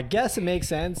 So I guess it makes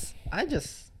sense. I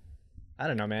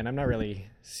don't know, man. I'm not really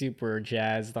super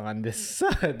jazzed on this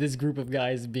this group of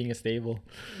guys being a stable.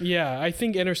 I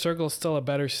think Inner Circle is still a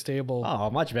better stable. Oh,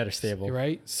 much better stable.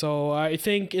 Right? So I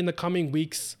think in the coming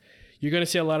weeks, you're going to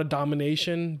see a lot of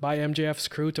domination by MJF's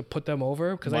crew to put them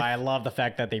over. I love the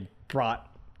fact that they brought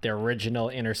the original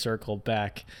Inner Circle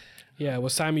back. Yeah, well,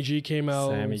 Sammy G came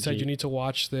out and said you need to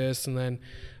watch this, and then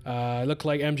it looked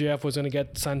like MJF was going to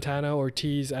get Santana,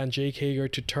 Ortiz, and Jake Hager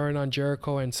to turn on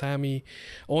Jericho and Sammy,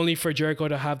 only for Jericho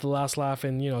to have the last laugh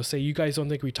and, you know, say, you guys don't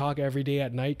think we talk every day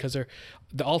at night, because the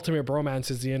ultimate bromance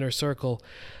is the inner circle.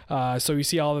 So you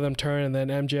see all of them turn, and then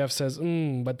MJF says,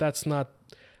 but that's not,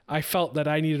 I felt that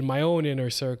I needed my own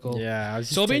inner circle. Yeah.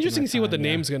 So it'll be interesting to see what the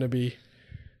name's going to be.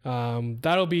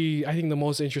 That'll be, I think, the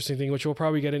most interesting thing, which we'll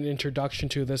probably get an introduction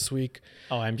to this week.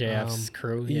 Oh, MJF's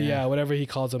crew. Yeah, whatever he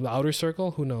calls them, the outer circle,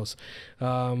 who knows.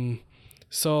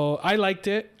 So I liked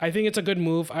it. I think it's a good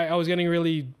move. I was getting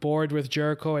really bored with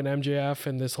Jericho and MJF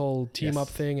and this whole team up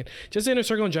thing. And just the inner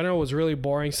circle in general was really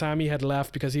boring. Sammy had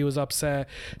left because he was upset.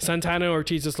 Santana and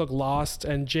Ortiz just looked lost.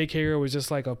 And Jake Hager was just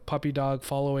like a puppy dog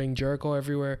following Jericho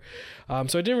everywhere.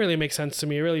 So it didn't really make sense to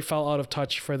me. It really felt out of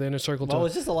touch for the inner circle. Well, it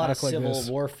was just a lot of like civil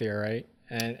warfare, right?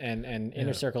 And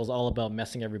inner circle is all about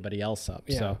messing everybody else up.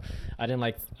 Yeah. So I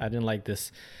didn't like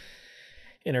this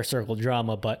inner circle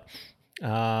drama, but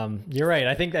you're right.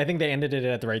 I think they ended it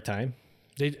at the right time.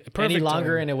 Any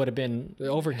longer and it would have been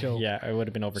overkill. Yeah, it would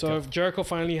have been overkill. So if Jericho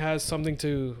finally has something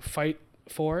to fight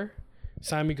for,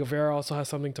 Sammy Guevara also has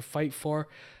something to fight for.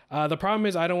 The problem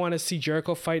is I don't want to see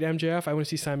Jericho fight MJF. I want to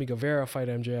see Sammy Guevara fight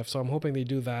MJF. So I'm hoping they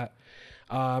do that.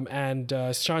 And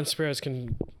Sean Spears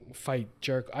can fight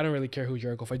Jericho. I don't really care who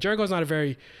Jericho fights. Jericho's not a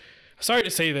very, sorry to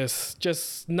say this,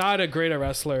 just not a great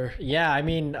wrestler. Yeah, I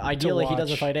mean, ideally he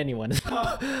doesn't fight anyone.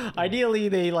 Ideally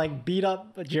they like beat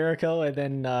up Jericho, and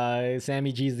then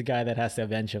Sammy G's the guy that has to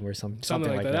avenge him or something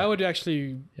like that. That would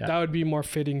actually that would be more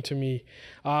fitting to me.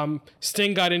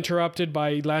 Sting got interrupted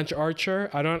by Lance Archer.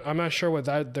 I'm not sure where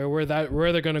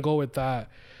they're gonna go with that.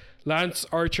 Lance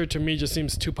Archer to me just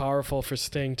seems too powerful for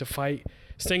Sting to fight.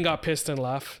 Sting got pissed and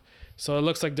left. So it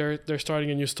looks like they're starting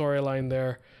a new storyline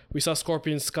there. We saw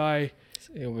Scorpion Sky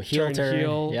turn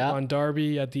heel on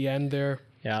Darby at the end there.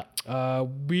 Yeah.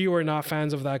 We were not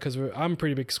fans of that because I'm a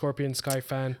pretty big Scorpion Sky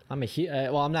fan. I'm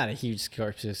not a huge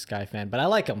Scorpion Sky fan, but I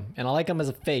like him, and I like him as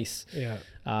a face. Yeah.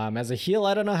 As a heel,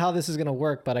 I don't know how this is gonna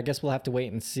work, but I guess we'll have to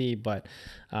wait and see. But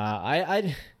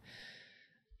I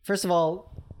first of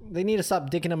all, they need to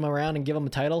stop dicking him around and give him a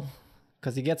title,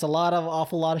 because he gets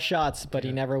awful lot of shots, but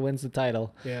he never wins the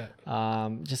title. Yeah.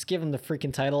 Just give him the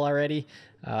freaking title already.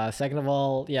 Second of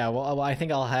all, I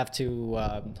think I'll have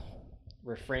to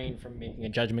refrain from making a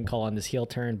judgment call on this heel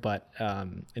turn, but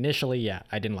initially,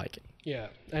 I didn't like it. Yeah,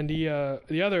 and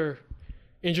the other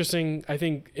interesting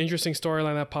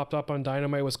storyline that popped up on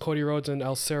Dynamite was Cody Rhodes and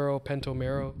El Cero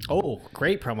Pentomero. Oh,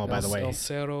 great promo, by the way. El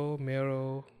Cero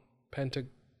Mero Penta.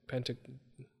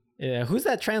 Yeah, who's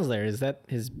that translator? Is that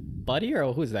his buddy,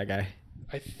 or who's that guy?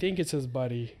 I think it's his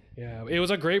buddy. Yeah, it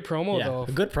was a great promo though.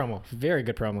 A good promo, very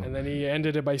good promo. And then he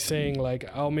ended it by saying like,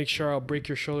 "I'll make sure I'll break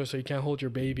your shoulder so you can't hold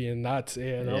your baby," and that's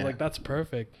it. And I was like, "That's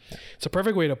perfect." It's a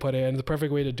perfect way to put it, and it's a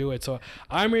perfect way to do it. So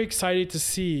I'm excited to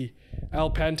see El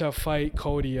Penta fight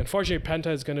Cody. Unfortunately,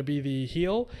 Penta is going to be the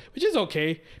heel, which is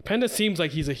okay. Penta seems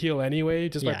like he's a heel anyway,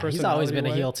 just by personality. He's always been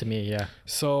a heel to me. Yeah.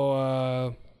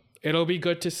 So it'll be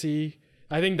good to see.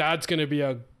 I think that's going to be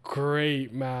a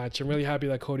great match. I'm really happy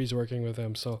that Cody's working with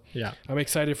him. So I'm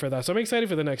excited for that. So I'm excited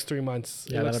for the next 3 months.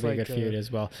 Yeah, that'll be a good feud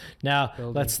as well. Now,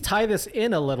 let's tie this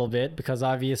in a little bit, because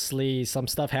obviously some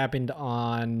stuff happened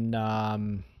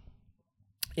on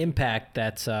Impact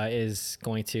that is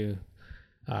going to,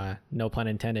 no pun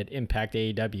intended, impact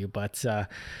AEW. But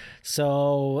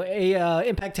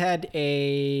Impact had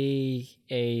a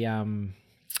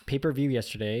pay-per-view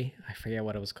yesterday. I forget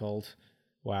what it was called.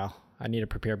 Wow. I need to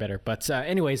prepare better. But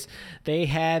anyways, they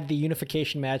had the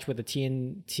unification match with the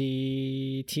TNA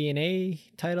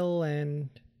title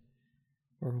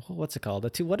or what's it called?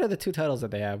 What are the two titles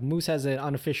that they have? Moose has an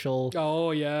unofficial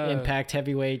Impact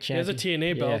Heavyweight Champion. There's a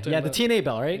TNA belt. Yeah, the TNA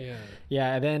belt, right?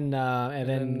 Yeah, and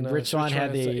then Rich Swann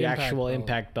had the actual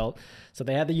Impact belt. So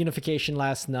they had the unification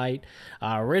last night.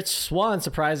 Rich Swann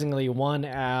surprisingly won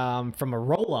from a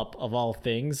roll-up of all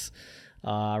things.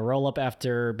 Roll up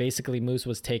after basically Moose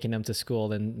was taking him to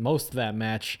school in most of that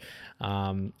match.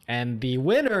 And the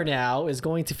winner now is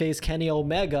going to face Kenny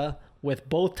Omega with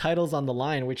both titles on the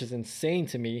line, which is insane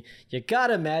to me. You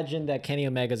gotta imagine that Kenny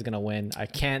Omega is gonna win. I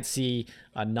can't see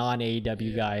a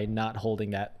non-AEW guy not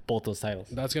holding both those titles.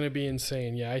 That's gonna be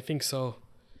insane. Yeah, I think so.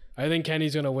 I think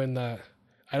Kenny's gonna win that.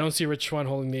 I don't see Rich Swann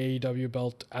holding the AEW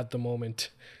belt at the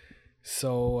moment.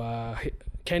 So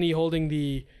Kenny holding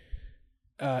the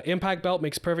Impact belt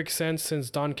makes perfect sense,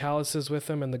 since Don Callis is with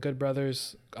him, and the Good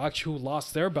Brothers, actually, who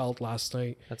lost their belt last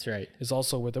night. That's right. Is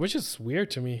also with them, which is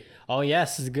weird to me. Oh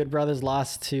yes, the Good Brothers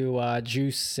lost to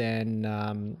Juice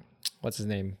and what's his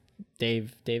name?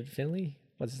 Dave Finley.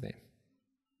 What's his name?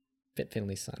 Fit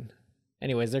Finley's son.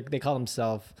 Anyways, they call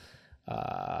themselves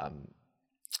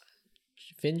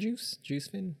Fin Juice? Juice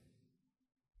Fin?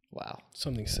 Wow.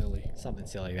 Something silly. Something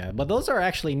silly like that. But those are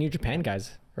actually New Japan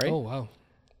guys, right? Oh, wow.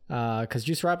 Because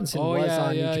Juice Robinson was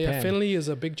on New Japan. Yeah. Finley is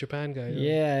a big Japan guy.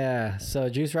 Yeah. So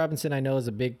Juice Robinson, I know, is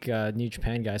a big New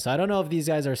Japan guy. So I don't know if these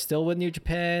guys are still with New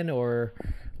Japan or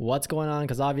what's going on,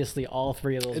 because obviously all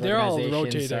three of those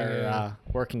organizations are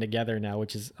working together now,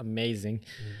 which is amazing.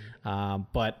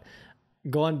 But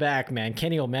going back, man,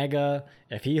 Kenny Omega,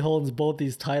 if he holds both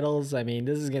these titles, I mean,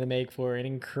 this is going to make for an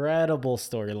incredible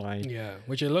storyline. Yeah,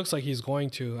 which it looks like he's going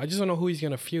to. I just don't know who he's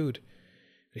going to feud.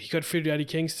 He could feud Eddie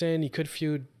Kingston. He could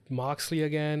feud Moxley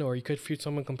again, or he could feud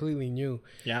someone completely new.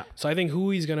 Yeah. So I think who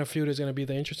he's going to feud is going to be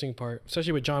the interesting part,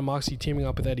 especially with John Moxley teaming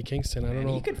up with Eddie Kingston. I don't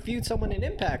know. He could feud someone in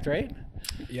Impact, right?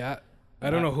 Yeah. I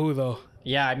don't know who, though.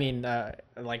 Yeah, I mean,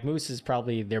 like Moose is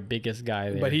probably their biggest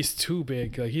guy there. But he's too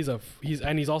big. Like he's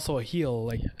also a heel,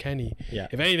 like Kenny. Yeah.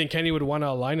 If anything, Kenny would want to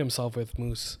align himself with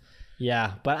Moose.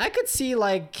 Yeah, but I could see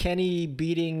like Kenny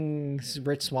beating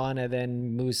Rich Swann and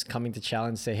then Moose coming to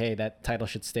challenge, say, hey, that title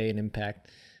should stay in Impact.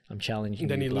 I'm challenging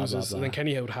Then you, he blah, loses. blah, blah. And then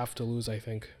Kenny would have to lose, I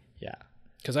think. Yeah.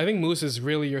 Because I think Moose is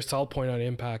really your sell point on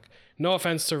Impact. No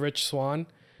offense to Rich Swann,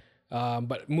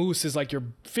 but Moose is like your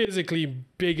physically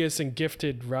biggest and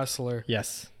gifted wrestler.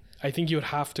 Yes. I think you would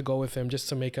have to go with him just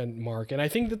to make a mark. And I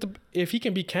think that if he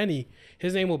can beat Kenny,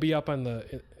 his name will be up on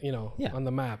the on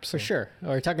the map. So. For sure.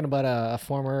 Or you're talking about a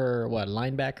former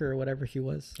linebacker or whatever he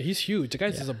was. He's huge. The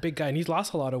guy's is a big guy, and he's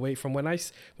lost a lot of weight from when I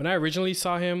originally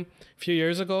saw him a few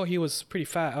years ago. He was pretty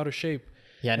fat, out of shape.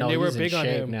 Yeah, and no, they were he's big in on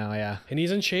shape him now. Yeah, and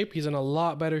he's in shape. He's in a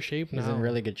lot better shape now. He's in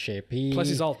really good shape. Plus,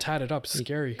 he's all tatted up.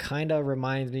 Scary. Kind of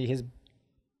reminds me. His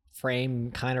frame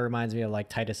kind of reminds me of like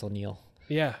Titus O'Neil.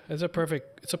 Yeah, it's a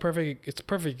perfect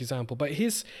example. But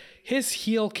his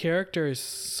heel character is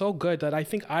so good that I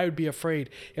think I would be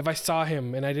afraid if I saw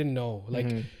him and I didn't know. Like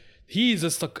he's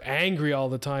just like angry all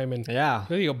the time, and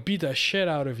he'll beat the shit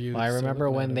out of you. Well, I remember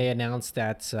when they announced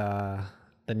that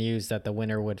the news that the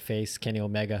winner would face Kenny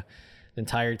Omega. The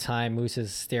entire time, Moose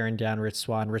is staring down Rich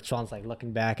Swann. Rich Swann's like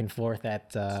looking back and forth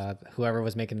at whoever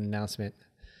was making the announcement.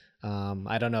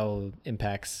 I don't know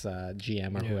Impact's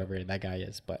GM or whoever that guy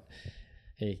is, but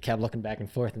he kept looking back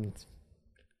and forth, and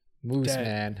Moose,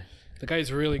 man. The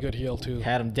guy's really good heel too.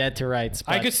 Had him dead to rights.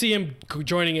 I could see him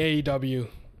joining AEW.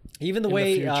 Even the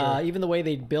way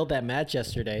they built that match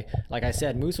yesterday, like I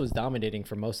said, Moose was dominating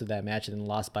for most of that match and then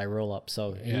lost by roll up.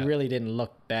 So he really didn't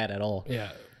look bad at all. Yeah.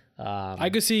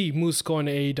 I could see Moose going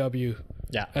to AEW.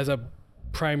 Yeah. As a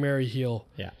primary heel.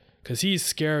 Yeah. Because he's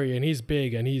scary and he's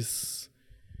big and he's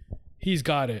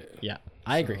got it. Yeah.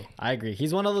 I agree.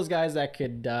 He's one of those guys that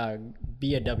could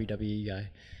be a WWE guy.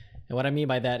 And what I mean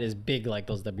by that is big like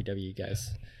those WWE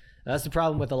guys. That's the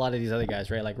problem with a lot of these other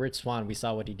guys, right? Like Rich Swann, we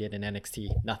saw what he did in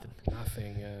NXT. Nothing,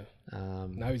 yeah.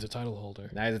 Now he's a title holder.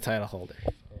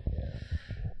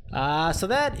 So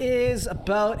that is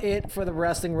about it for the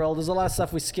wrestling world. There's a lot of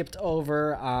stuff we skipped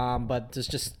over, but there's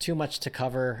just too much to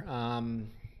cover.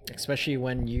 Especially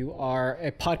when you are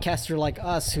a podcaster like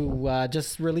us who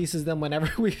just releases them whenever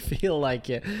we feel like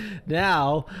it.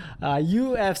 Now,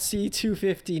 UFC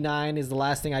 259 is the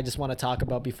last thing I just want to talk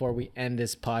about before we end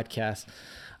this podcast.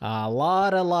 A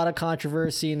lot of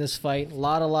controversy in this fight. A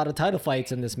lot of title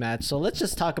fights in this match. So let's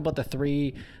just talk about the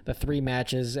three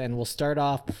matches, and we'll start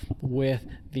off with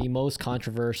the most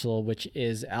controversial, which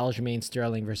is Aljamain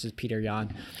Sterling versus Peter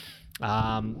Yan.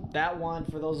 That one,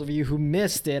 for those of you who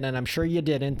missed it, and I'm sure you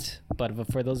didn't,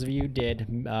 but for those of you who did,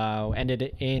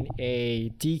 ended in a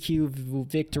DQ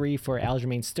victory for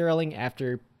Aljamain Sterling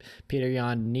after Peter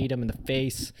Yan kneed him in the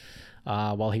face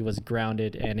while he was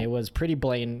grounded, and it was pretty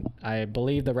blatant. I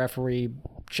believe the referee,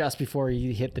 just before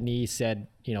he hit the knee, said,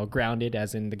 grounded,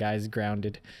 as in the guy's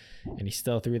grounded, and he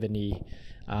still threw the knee.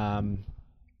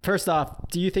 First off,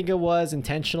 do you think it was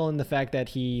intentional in the fact that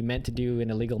he meant to do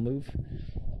an illegal move?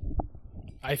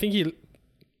 I think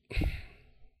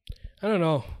I don't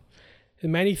know.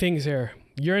 Many things here.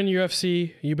 You're in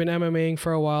UFC. You've been MMAing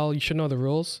for a while. You should know the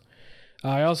rules.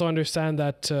 I also understand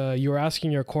that you were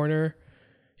asking your corner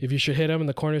if you should hit him, and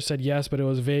the corner said yes, but it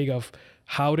was vague of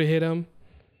how to hit him.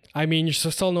 I mean, you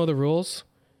should still know the rules.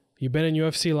 You've been in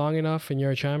UFC long enough, and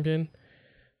you're a champion.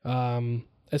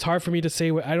 It's hard for me to say.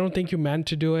 I don't think you meant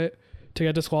to do it to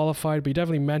get disqualified, but you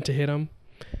definitely meant to hit him.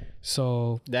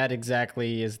 So that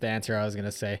exactly is the answer I was going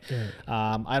to say.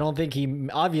 I don't think he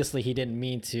didn't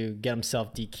mean to get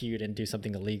himself DQ'd and do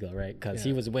something illegal, right? Because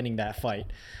he was winning that fight.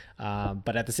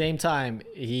 But at the same time,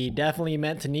 he definitely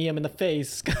meant to knee him in the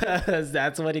face, because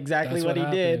that's what he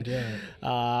did.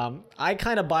 I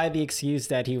kind of buy the excuse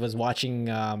that he was watching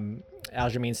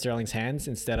Aljamain Sterling's hands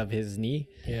instead of his knee.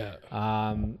 Yeah.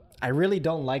 I really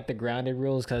don't like the grounded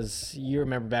rules because you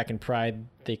remember back in Pride,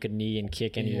 they could knee and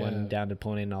kick anyone down to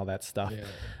opponent and all that stuff.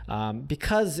 Yeah.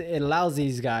 Because it allows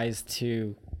these guys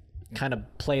to kind of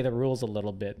play the rules a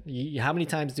little bit. How many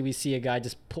times do we see a guy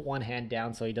just put one hand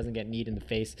down so he doesn't get kneed in the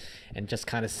face and just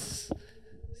kind of,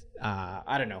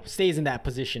 I don't know, stays in that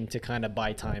position to kind of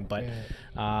buy time. But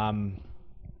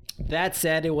that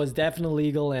said, it was definitely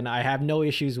legal, and I have no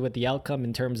issues with the outcome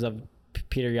in terms of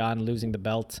Peter Yan losing the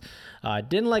belt.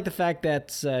 Didn't like the fact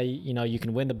that you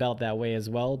can win the belt that way as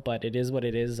well, but it is what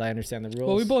it is. I understand the rules.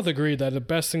 Well, we both agreed that the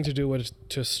best thing to do was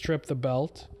to strip the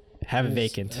belt. Have it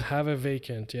vacant. Have it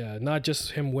vacant, yeah. Not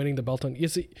just him winning the belt on.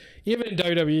 Even in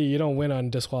WWE, you don't win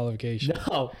on disqualification.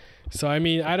 No. So I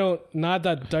mean, not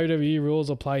that WWE rules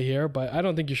apply here, but I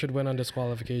don't think you should win on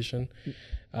disqualification.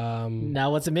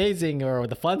 Now what's amazing, or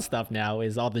the fun stuff now,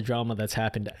 is all the drama that's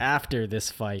happened after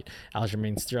this fight.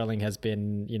 Aljamain Sterling has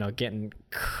been getting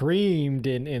creamed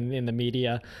in the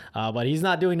media, but he's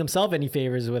not doing himself any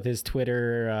favors with his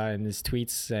Twitter and his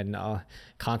tweets, and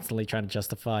constantly trying to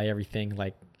justify everything.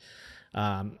 Like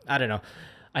I don't know,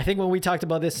 I think when we talked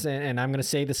about this, and I'm going to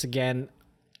say this again,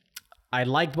 I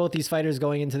liked both these fighters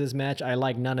going into this match. I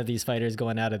like none of these fighters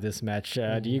going out of this match.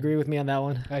 Do you agree with me on that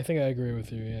one? I think I agree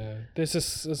with you, yeah.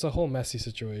 It's a whole messy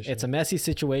situation. It's a messy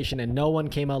situation, and no one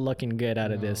came out looking good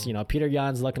out of this. Peter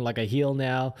Yan's looking like a heel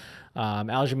now.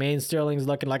 Aljamain Sterling's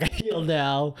looking like a heel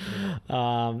now.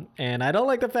 And I don't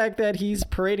like the fact that he's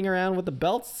parading around with the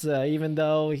belts, even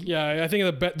though... Yeah, I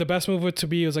think the best move would to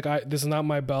be was like, this is not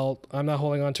my belt. I'm not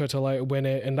holding on to it till I win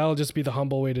it, and that'll just be the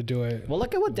humble way to do it. Well,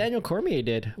 look at what Daniel Cormier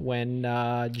did when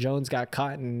Jones got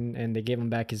caught and they gave him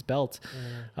back his belt.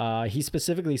 He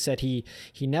specifically said he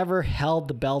never held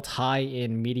the belt high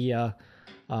in media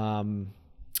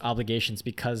obligations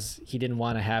because he didn't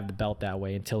want to have the belt that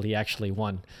way until he actually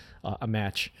won a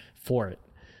match for it.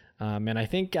 And I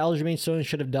think Aljamain Sterling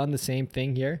should have done the same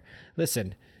thing here.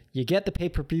 Listen, you get the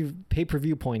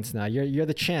pay-per-view points now. You're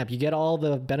the champ. You get all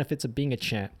the benefits of being a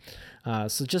champ.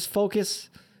 So just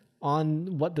focus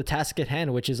on what the task at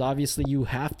hand, which is obviously you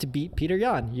have to beat Peter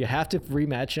Yan. You have to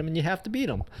rematch him and you have to beat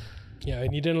him. Yeah,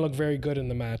 and he didn't look very good in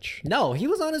the match. No, he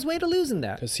was on his way to losing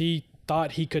that. Because he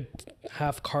thought he could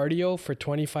have cardio for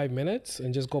 25 minutes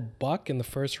and just go buck in the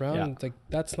first round. Yeah. It's like,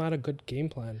 that's not a good game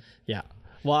plan. Yeah.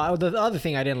 Well, the other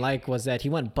thing I didn't like was that he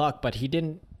went buck, but he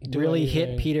didn't really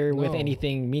hit Peter with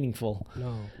anything meaningful.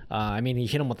 No. I mean, he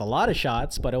hit him with a lot of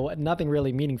shots, but nothing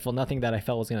really meaningful, nothing that I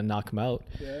felt was going to knock him out.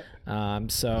 Yeah.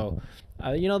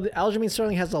 Aljamain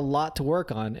Sterling has a lot to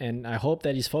work on, and I hope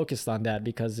that he's focused on that,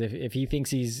 because if he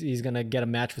thinks he's going to get a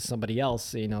match with somebody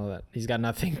else, that he's got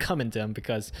nothing coming to him,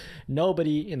 because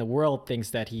nobody in the world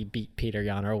thinks that he beat Peter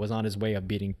Yan or was on his way of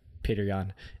beating Peter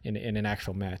Yan in an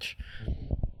actual match.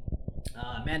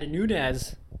 Amanda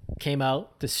Nunes came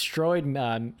out, destroyed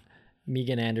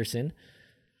Megan Anderson.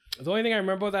 The only thing I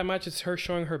remember about that match is her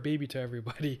showing her baby to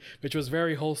everybody, which was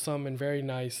very wholesome and very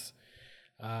nice.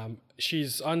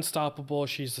 She's unstoppable.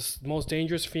 She's the most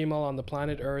dangerous female on the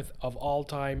planet Earth of all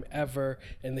time ever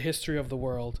in the history of the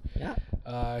world. Yeah.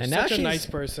 And now she's a nice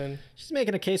person. She's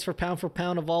making a case for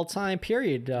pound of all time,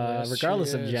 period,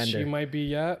 regardless of gender. She might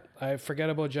be, I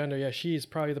forget about gender. Yeah, she's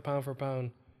probably the pound for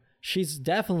pound. She's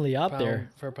definitely up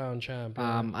there for pound champ.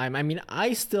 Yeah.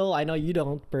 I know you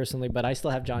don't personally, but I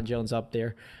still have John Jones up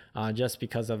there, just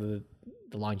because of the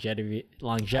longevity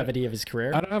of his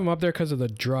career. I don't have him up there because of the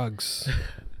drugs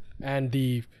and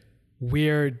the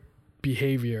weird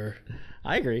behavior.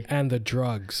 I agree. And the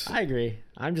drugs. I agree.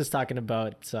 I'm just talking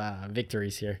about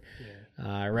victories here,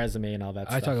 resume and all that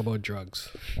stuff. I talk about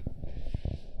drugs.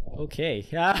 Okay.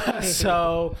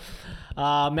 So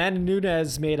Amanda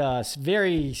Nunes made a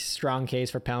very strong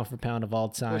case for pound of all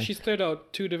time. Well, she's cleared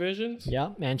out 2 divisions.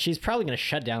 Yeah, and she's probably going to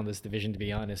shut down this division, to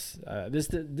be honest. This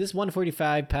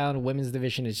 145-pound women's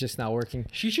division is just not working.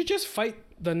 She should just fight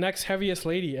the next heaviest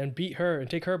lady and beat her and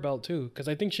take her belt too, because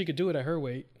I think she could do it at her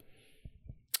weight.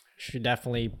 She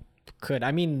definitely could.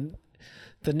 I mean,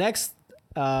 the next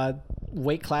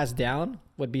weight class down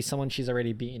would be someone she's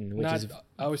already beaten,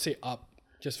 I would say up.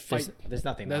 Just fight. There's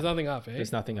nothing. There's nothing up. Eh?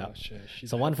 There's nothing up. Shit.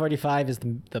 So 145 is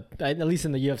the at least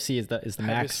in the UFC is the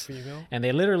max. Female? And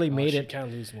they literally made it. She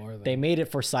can't lose more. They made it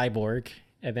for Cyborg,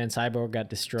 and then Cyborg got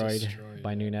destroyed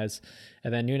by Nunes,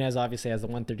 and then Nunes obviously has the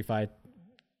 135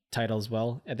 title as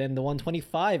well, and then the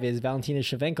 125 is Valentina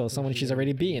Shevchenko, someone she's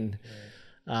already beaten.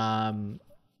 Yeah.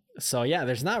 So yeah,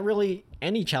 there's not really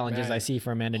any challenges I see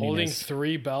for Amanda Nunes. Holding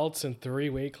 3 belts in 3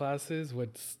 weight classes,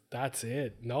 that's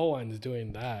it. No one's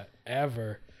doing that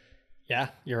ever. Yeah,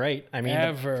 you're right. I mean,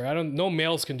 Ever. No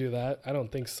males can do that. I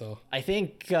don't think so. I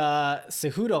think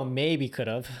Cejudo maybe could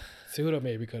have. Cejudo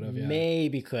maybe could have, yeah.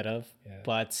 Maybe could have. Yeah.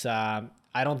 But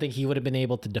I don't think he would have been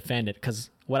able to defend it. Because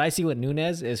what I see with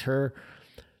Nunes is her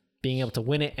being able to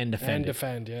win it and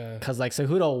defend yeah. Because like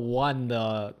Cejudo won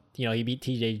he beat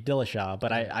TJ Dillashaw.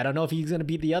 But I don't know if he's going to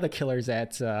beat the other killers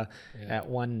at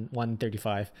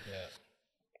 135. Yeah.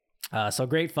 So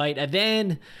great fight. And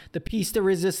then the piece de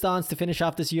resistance to finish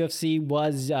off this UFC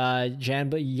was Jan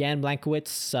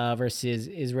Blachowicz versus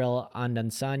Israel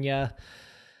Adesanya.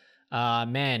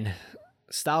 Man,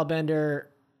 Stylebender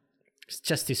is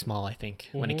just too small, I think,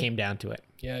 when it came down to it.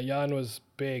 Yeah, Jan was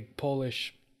big,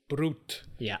 Polish, brute.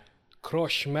 Yeah.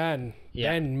 Crush man,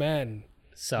 bend man.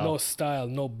 So no style,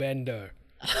 no bender,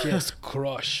 just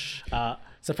crush.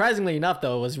 Surprisingly enough,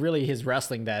 though, it was really his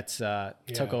wrestling that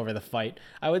took over the fight.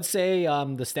 I would say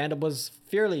the stand-up was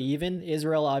fairly even.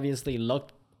 Israel obviously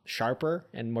looked sharper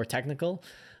and more technical,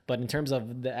 but in terms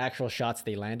of the actual shots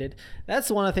they landed, that's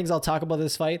one of the things I'll talk about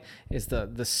this fight is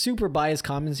the super biased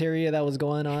commentary that was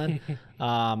going on.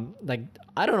 Like,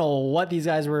 I don't know what these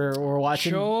guys were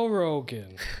watching. Joe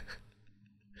Rogan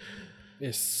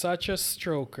is such a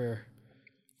stroker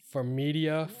for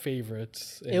media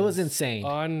favorites. It was insane.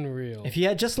 Unreal. If you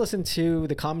had just listened to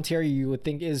the commentary, you would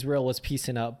think Israel was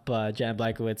piecing up Jan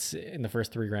Blachowicz in the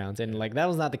first 3 rounds. And like, that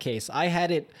was not the case. I had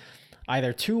it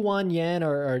either 2-1 Yan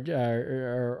or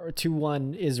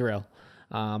 2-1 Israel.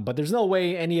 But there's no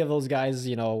way any of those guys,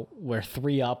 were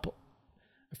 3 up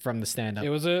from the stand-up. It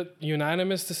was a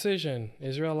unanimous decision.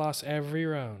 Israel lost every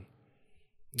round.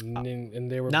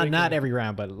 And they were not every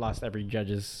round, but lost every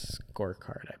judge's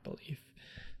scorecard, I believe.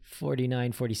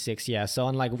 49-46, yeah. So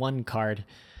on like one card,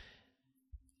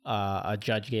 a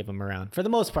judge gave him a round. For the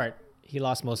most part, he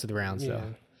lost most of the rounds,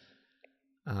 though.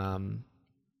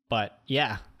 But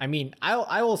yeah, I mean,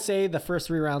 I will say the first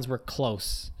 3 rounds were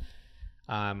close.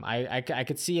 I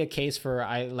could see a case for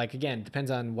again,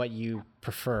 depends on what you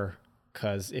prefer.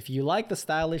 Because if you like the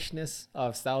stylishness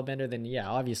of Stylebender, then yeah,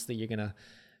 obviously you're gonna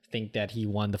think that he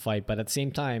won the fight. But at the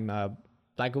same time,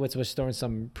 Blachowicz was throwing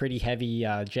some pretty heavy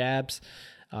jabs.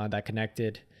 That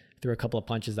connected, threw a couple of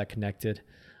punches that connected.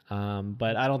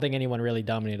 But I don't think anyone really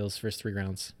dominated those first 3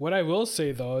 rounds. What I will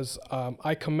say, though, is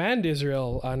I commend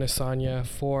Israel Adesanya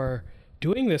for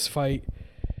doing this fight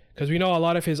because we know a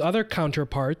lot of his other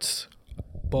counterparts,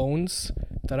 Bones,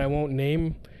 that I won't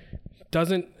name,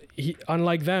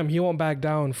 unlike them, he won't back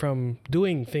down from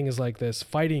doing things like this,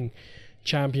 fighting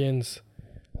champions,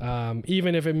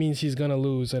 even if it means he's going to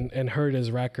lose and hurt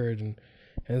his record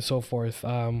and so forth.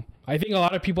 I think a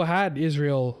lot of people had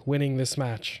Israel winning this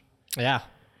match. Yeah.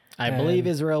 I believe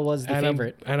Israel was the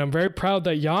favorite. I'm very proud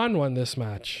that Jan won this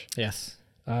match. Yes.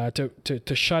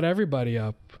 To shut everybody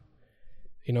up.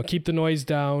 Keep the noise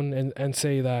down and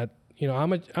say that,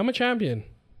 I'm a champion.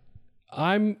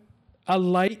 I'm a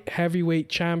light heavyweight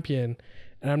champion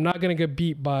and I'm not going to get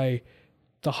beat by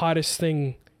the hottest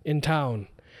thing in town.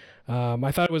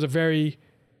 I thought it was a very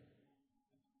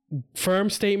firm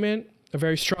statement. A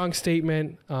very strong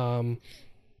statement.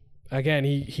 Again,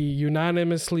 he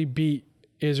unanimously beat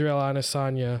Israel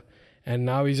Adesanya, and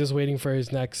now he's just waiting for his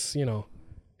next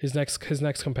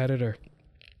competitor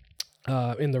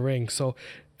in the ring. So,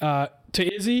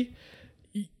 to Izzy,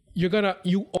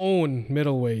 you own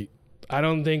middleweight. I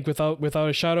don't think without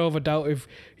a shadow of a doubt, if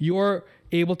you're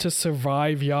able to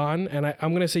survive Jan, and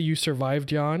I'm gonna say you survived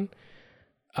Jan,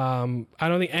 I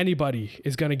don't think anybody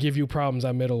is gonna give you problems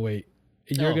at middleweight.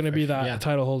 You're going to be that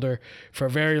title holder for a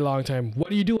very long time.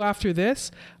 What do you do after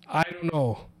this? I don't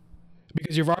know.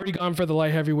 Because you've already gone for the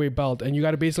light heavyweight belt and you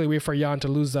got to basically wait for Jan to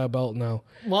lose that belt now.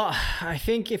 Well, I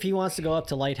think if he wants to go up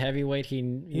to light heavyweight, he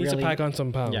needs to pack on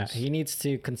some pounds. Yeah, he needs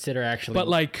to consider actually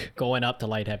going up to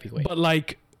light heavyweight. But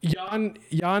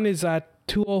Jan is at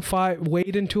 205,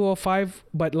 weighed in 205,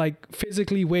 but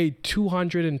physically weighed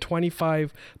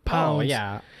 225 pounds. Oh,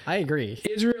 yeah. I agree.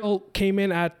 Israel came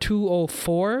in at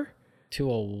 204.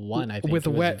 201, I think. With a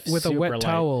wet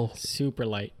towel. Super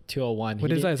light. 201. What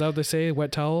is that? Is that what they say?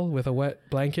 Wet towel with a wet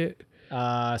blanket?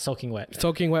 Soaking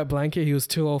wet blanket. He was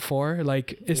 204.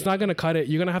 It's not gonna cut it.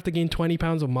 You're gonna have to gain 20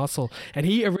 pounds of muscle. And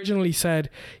he originally said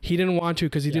he didn't want to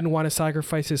because he didn't want to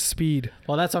sacrifice his speed.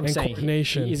 Well, that's what I'm saying.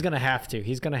 Coordination. He's gonna have to.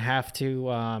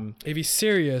 If he's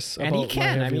serious, and he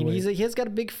can. I mean, he has got a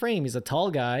big frame. He's a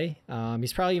tall guy.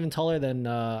 He's probably even taller than.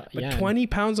 But 20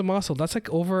 pounds of muscle. That's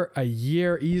over a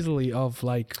year easily of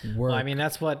work. Well, I mean,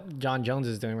 that's what John Jones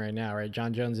is doing right now, right?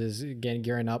 John Jones is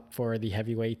gearing up for the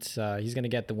heavyweights. He's gonna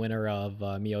get the winner of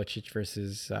Miocic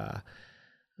versus they're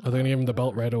gonna give him the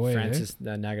belt right away. Francis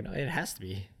Ngannou. It has to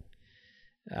be.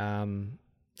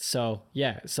 So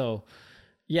yeah,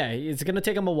 it's gonna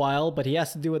take him a while, but he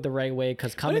has to do it the right way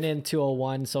because coming in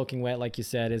 201 soaking wet, like you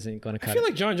said, isn't gonna cut it. I feel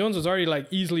like John Jones was already like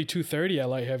easily 230 at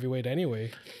light heavyweight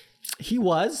anyway. He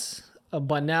was,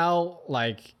 but now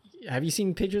like, have you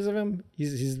seen pictures of him?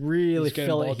 He's really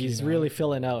filling. He's really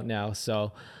filling out now.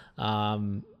 So, I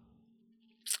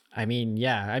mean,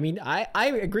 yeah. I mean, I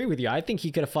agree with you. I think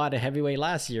he could have fought a heavyweight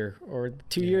last year or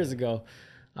 2 years ago.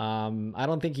 I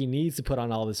don't think he needs to put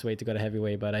on all this weight to go to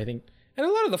heavyweight, but I think. And a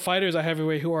lot of the fighters at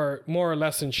heavyweight who are more or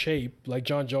less in shape, like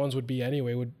John Jones would be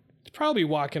anyway, would probably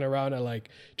walking around at like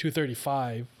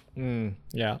 235.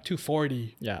 Yeah.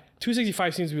 240. Yeah.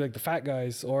 265 seems to be like the fat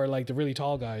guys or like the really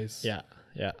tall guys. Yeah.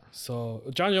 Yeah. So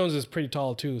John Jones is pretty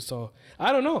tall too. So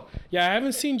I don't know. Yeah, I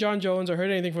haven't seen John Jones or heard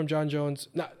anything from John Jones.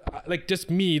 Not like just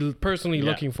me personally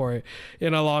looking for it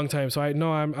in a long time. So I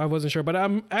wasn't sure,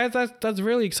 but that's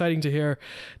really exciting to hear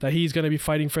that he's going to be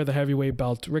fighting for the heavyweight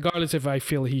belt, regardless if I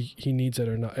feel he needs it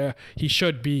or not. He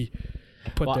should be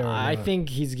put there. I think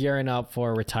he's gearing up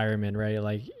for retirement, right?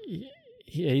 Like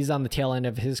he's on the tail end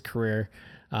of his career.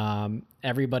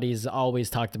 Everybody's always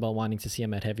talked about wanting to see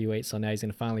him at heavyweight, so now he's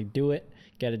going to finally do it,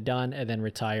 get it done, and then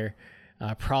retire.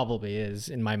 Probably is,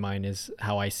 in my mind, is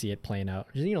how I see it playing out.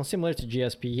 You know, similar to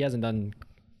GSP, he hasn't done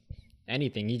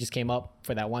anything. He just came up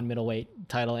for that one middleweight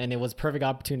title, and it was a perfect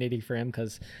opportunity for him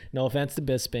because, no offense to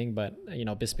Bisping, but, you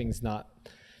know, Bisping's not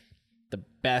the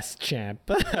best champ.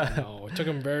 No, it took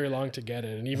him very long to get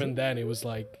it, and even then it was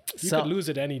like you could lose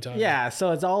it anytime. Yeah,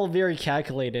 so it's all very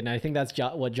calculated, and I think that's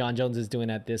what John Jones is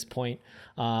doing at this point.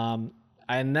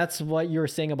 And that's what you were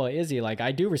saying about Izzy. Like,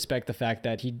 I do respect the fact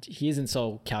that he isn't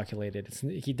so calculated.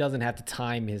 He doesn't have to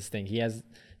time his thing. He has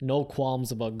no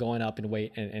qualms about going up in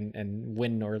weight and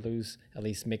win or lose, at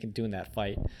least doing that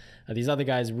fight. These other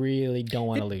guys really don't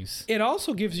want to lose. It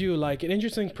also gives you like an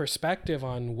interesting perspective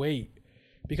on weight.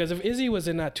 Because if Izzy was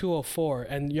in that 204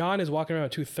 and Jan is walking around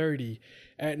 230,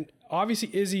 and obviously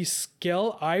Izzy's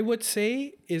skill, I would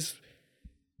say, is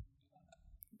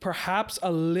perhaps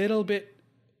a little bit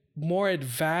more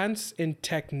advanced in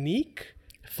technique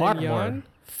than Jan.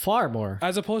 Far more.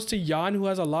 As opposed to Jan, who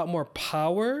has a lot more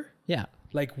power. Yeah.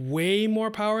 Like way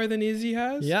more power than Izzy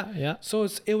has. Yeah, yeah. So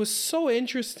it was so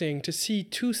interesting to see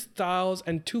two styles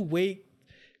and two weight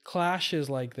clashes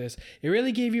like this. It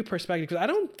really gave you perspective because I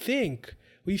don't think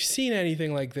we've seen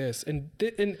anything like this in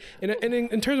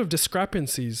terms of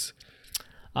discrepancies.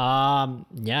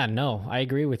 Yeah, no, I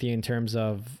agree with you in terms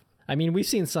of, I mean, we've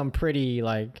seen some pretty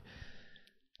like,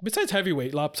 besides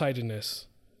heavyweight lopsidedness.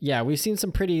 Yeah, we've seen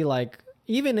some pretty like,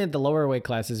 even in the lower weight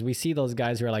classes, we see those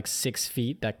guys who are like 6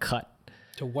 feet that cut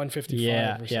to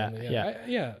 155 or something.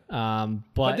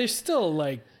 But they're still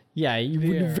like,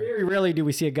 very rarely do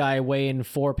we see a guy weighing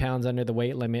 4 pounds under the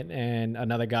weight limit and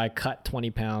another guy cut 20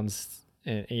 pounds.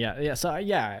 So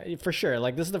for sure.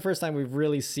 Like, this is the first time we've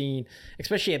really seen,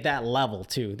 especially at that level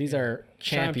too. These are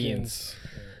champions.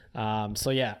 So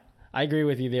yeah, I agree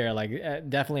with you there. Like,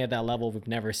 definitely at that level, we've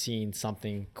never seen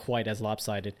something quite as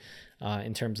lopsided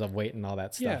in terms of weight and all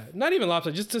that stuff. Yeah, not even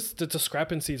lopsided. Just the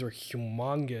discrepancies were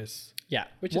humongous. Yeah,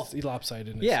 which is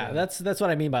lopsidedness. Yeah, that's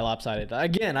what I mean by lopsided.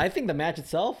 Again, I think the match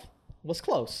itself was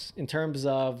close in terms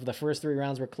of the first 3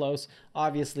 rounds were close.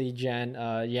 Obviously,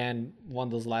 Yan won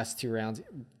those last 2 rounds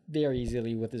very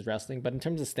easily with his wrestling, but in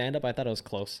terms of stand-up, I thought it was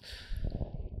close.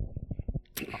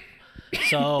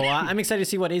 So I'm excited to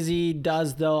see what Izzy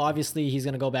does, though. Obviously, he's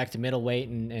going to go back to middleweight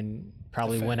and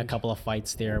probably win a couple of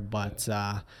fights there. But,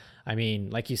 I mean,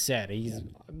 like you said, he's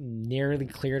nearly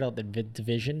cleared out the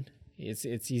division.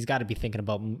 He's got to be thinking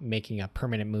about making a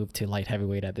permanent move to light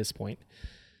heavyweight at this point.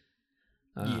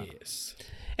 Yes.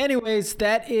 Anyways,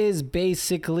 that is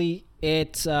basically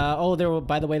it.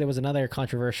 By the way, there was another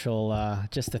controversial,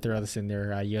 just to throw this in there,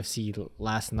 UFC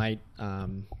last night.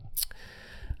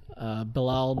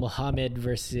 Bilal Muhammad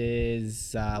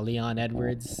versus Leon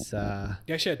Edwards.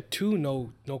 You actually had 2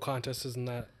 no contests in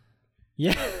that.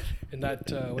 Yeah. In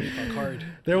that, what do you call card?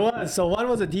 There was. So one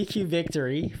was a DQ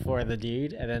victory for the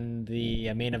dude, and then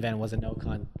the main event was a no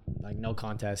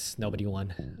contest. Nobody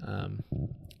won.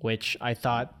 Which I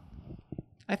thought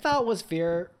was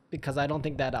fair because I don't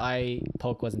think that eye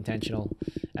poke was intentional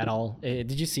at all.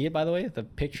 Did you see it, by the way, the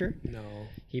picture? No.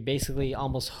 He basically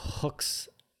almost hooks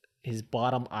his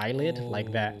bottom eyelid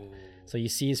like that. So you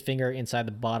see his finger inside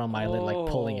the bottom eyelid, like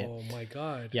pulling it. Oh my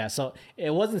God. Yeah, so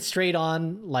it wasn't straight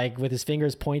on, like with his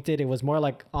fingers pointed. It was more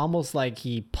like almost like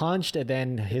he punched and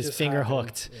then his finger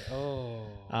hooked.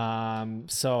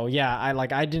 So yeah,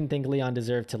 I didn't think Leon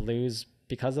deserved to lose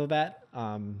because of that.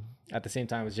 At the same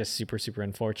time, it was just super, super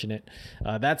unfortunate.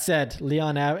 That said,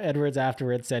 Leon Edwards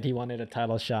afterwards said he wanted a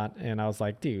title shot, and I was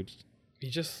like, dude,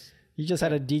 You just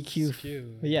had a DQ.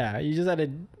 Skew. Yeah, you just had a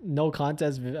no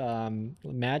contest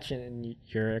match, and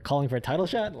you're calling for a title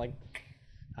shot. Like,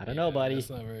 I don't know, buddy.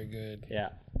 That's not very good. Yeah.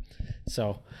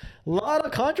 So, a lot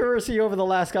of controversy over the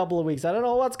last couple of weeks. I don't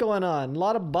know what's going on. A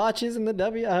lot of botches in the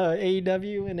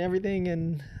AEW and everything,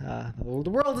 and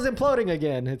the world is imploding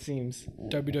again, it seems.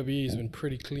 WWE's been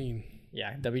pretty clean.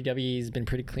 Yeah, WWE's been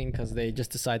pretty clean because they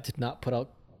just decided to not put out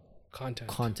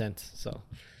content. So,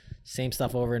 same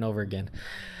stuff over and over again.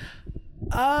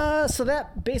 So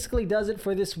that basically does it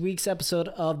for this week's episode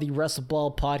of the Wrestle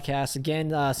Ball podcast.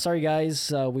 Again, sorry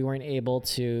guys, we weren't able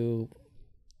to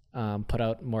put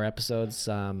out more episodes,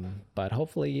 but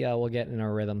hopefully we'll get in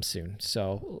our rhythm soon.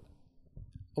 So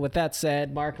with that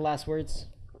said, Mark, last words?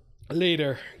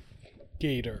 Later,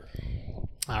 Gator.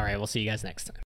 All right, we'll see you guys next time.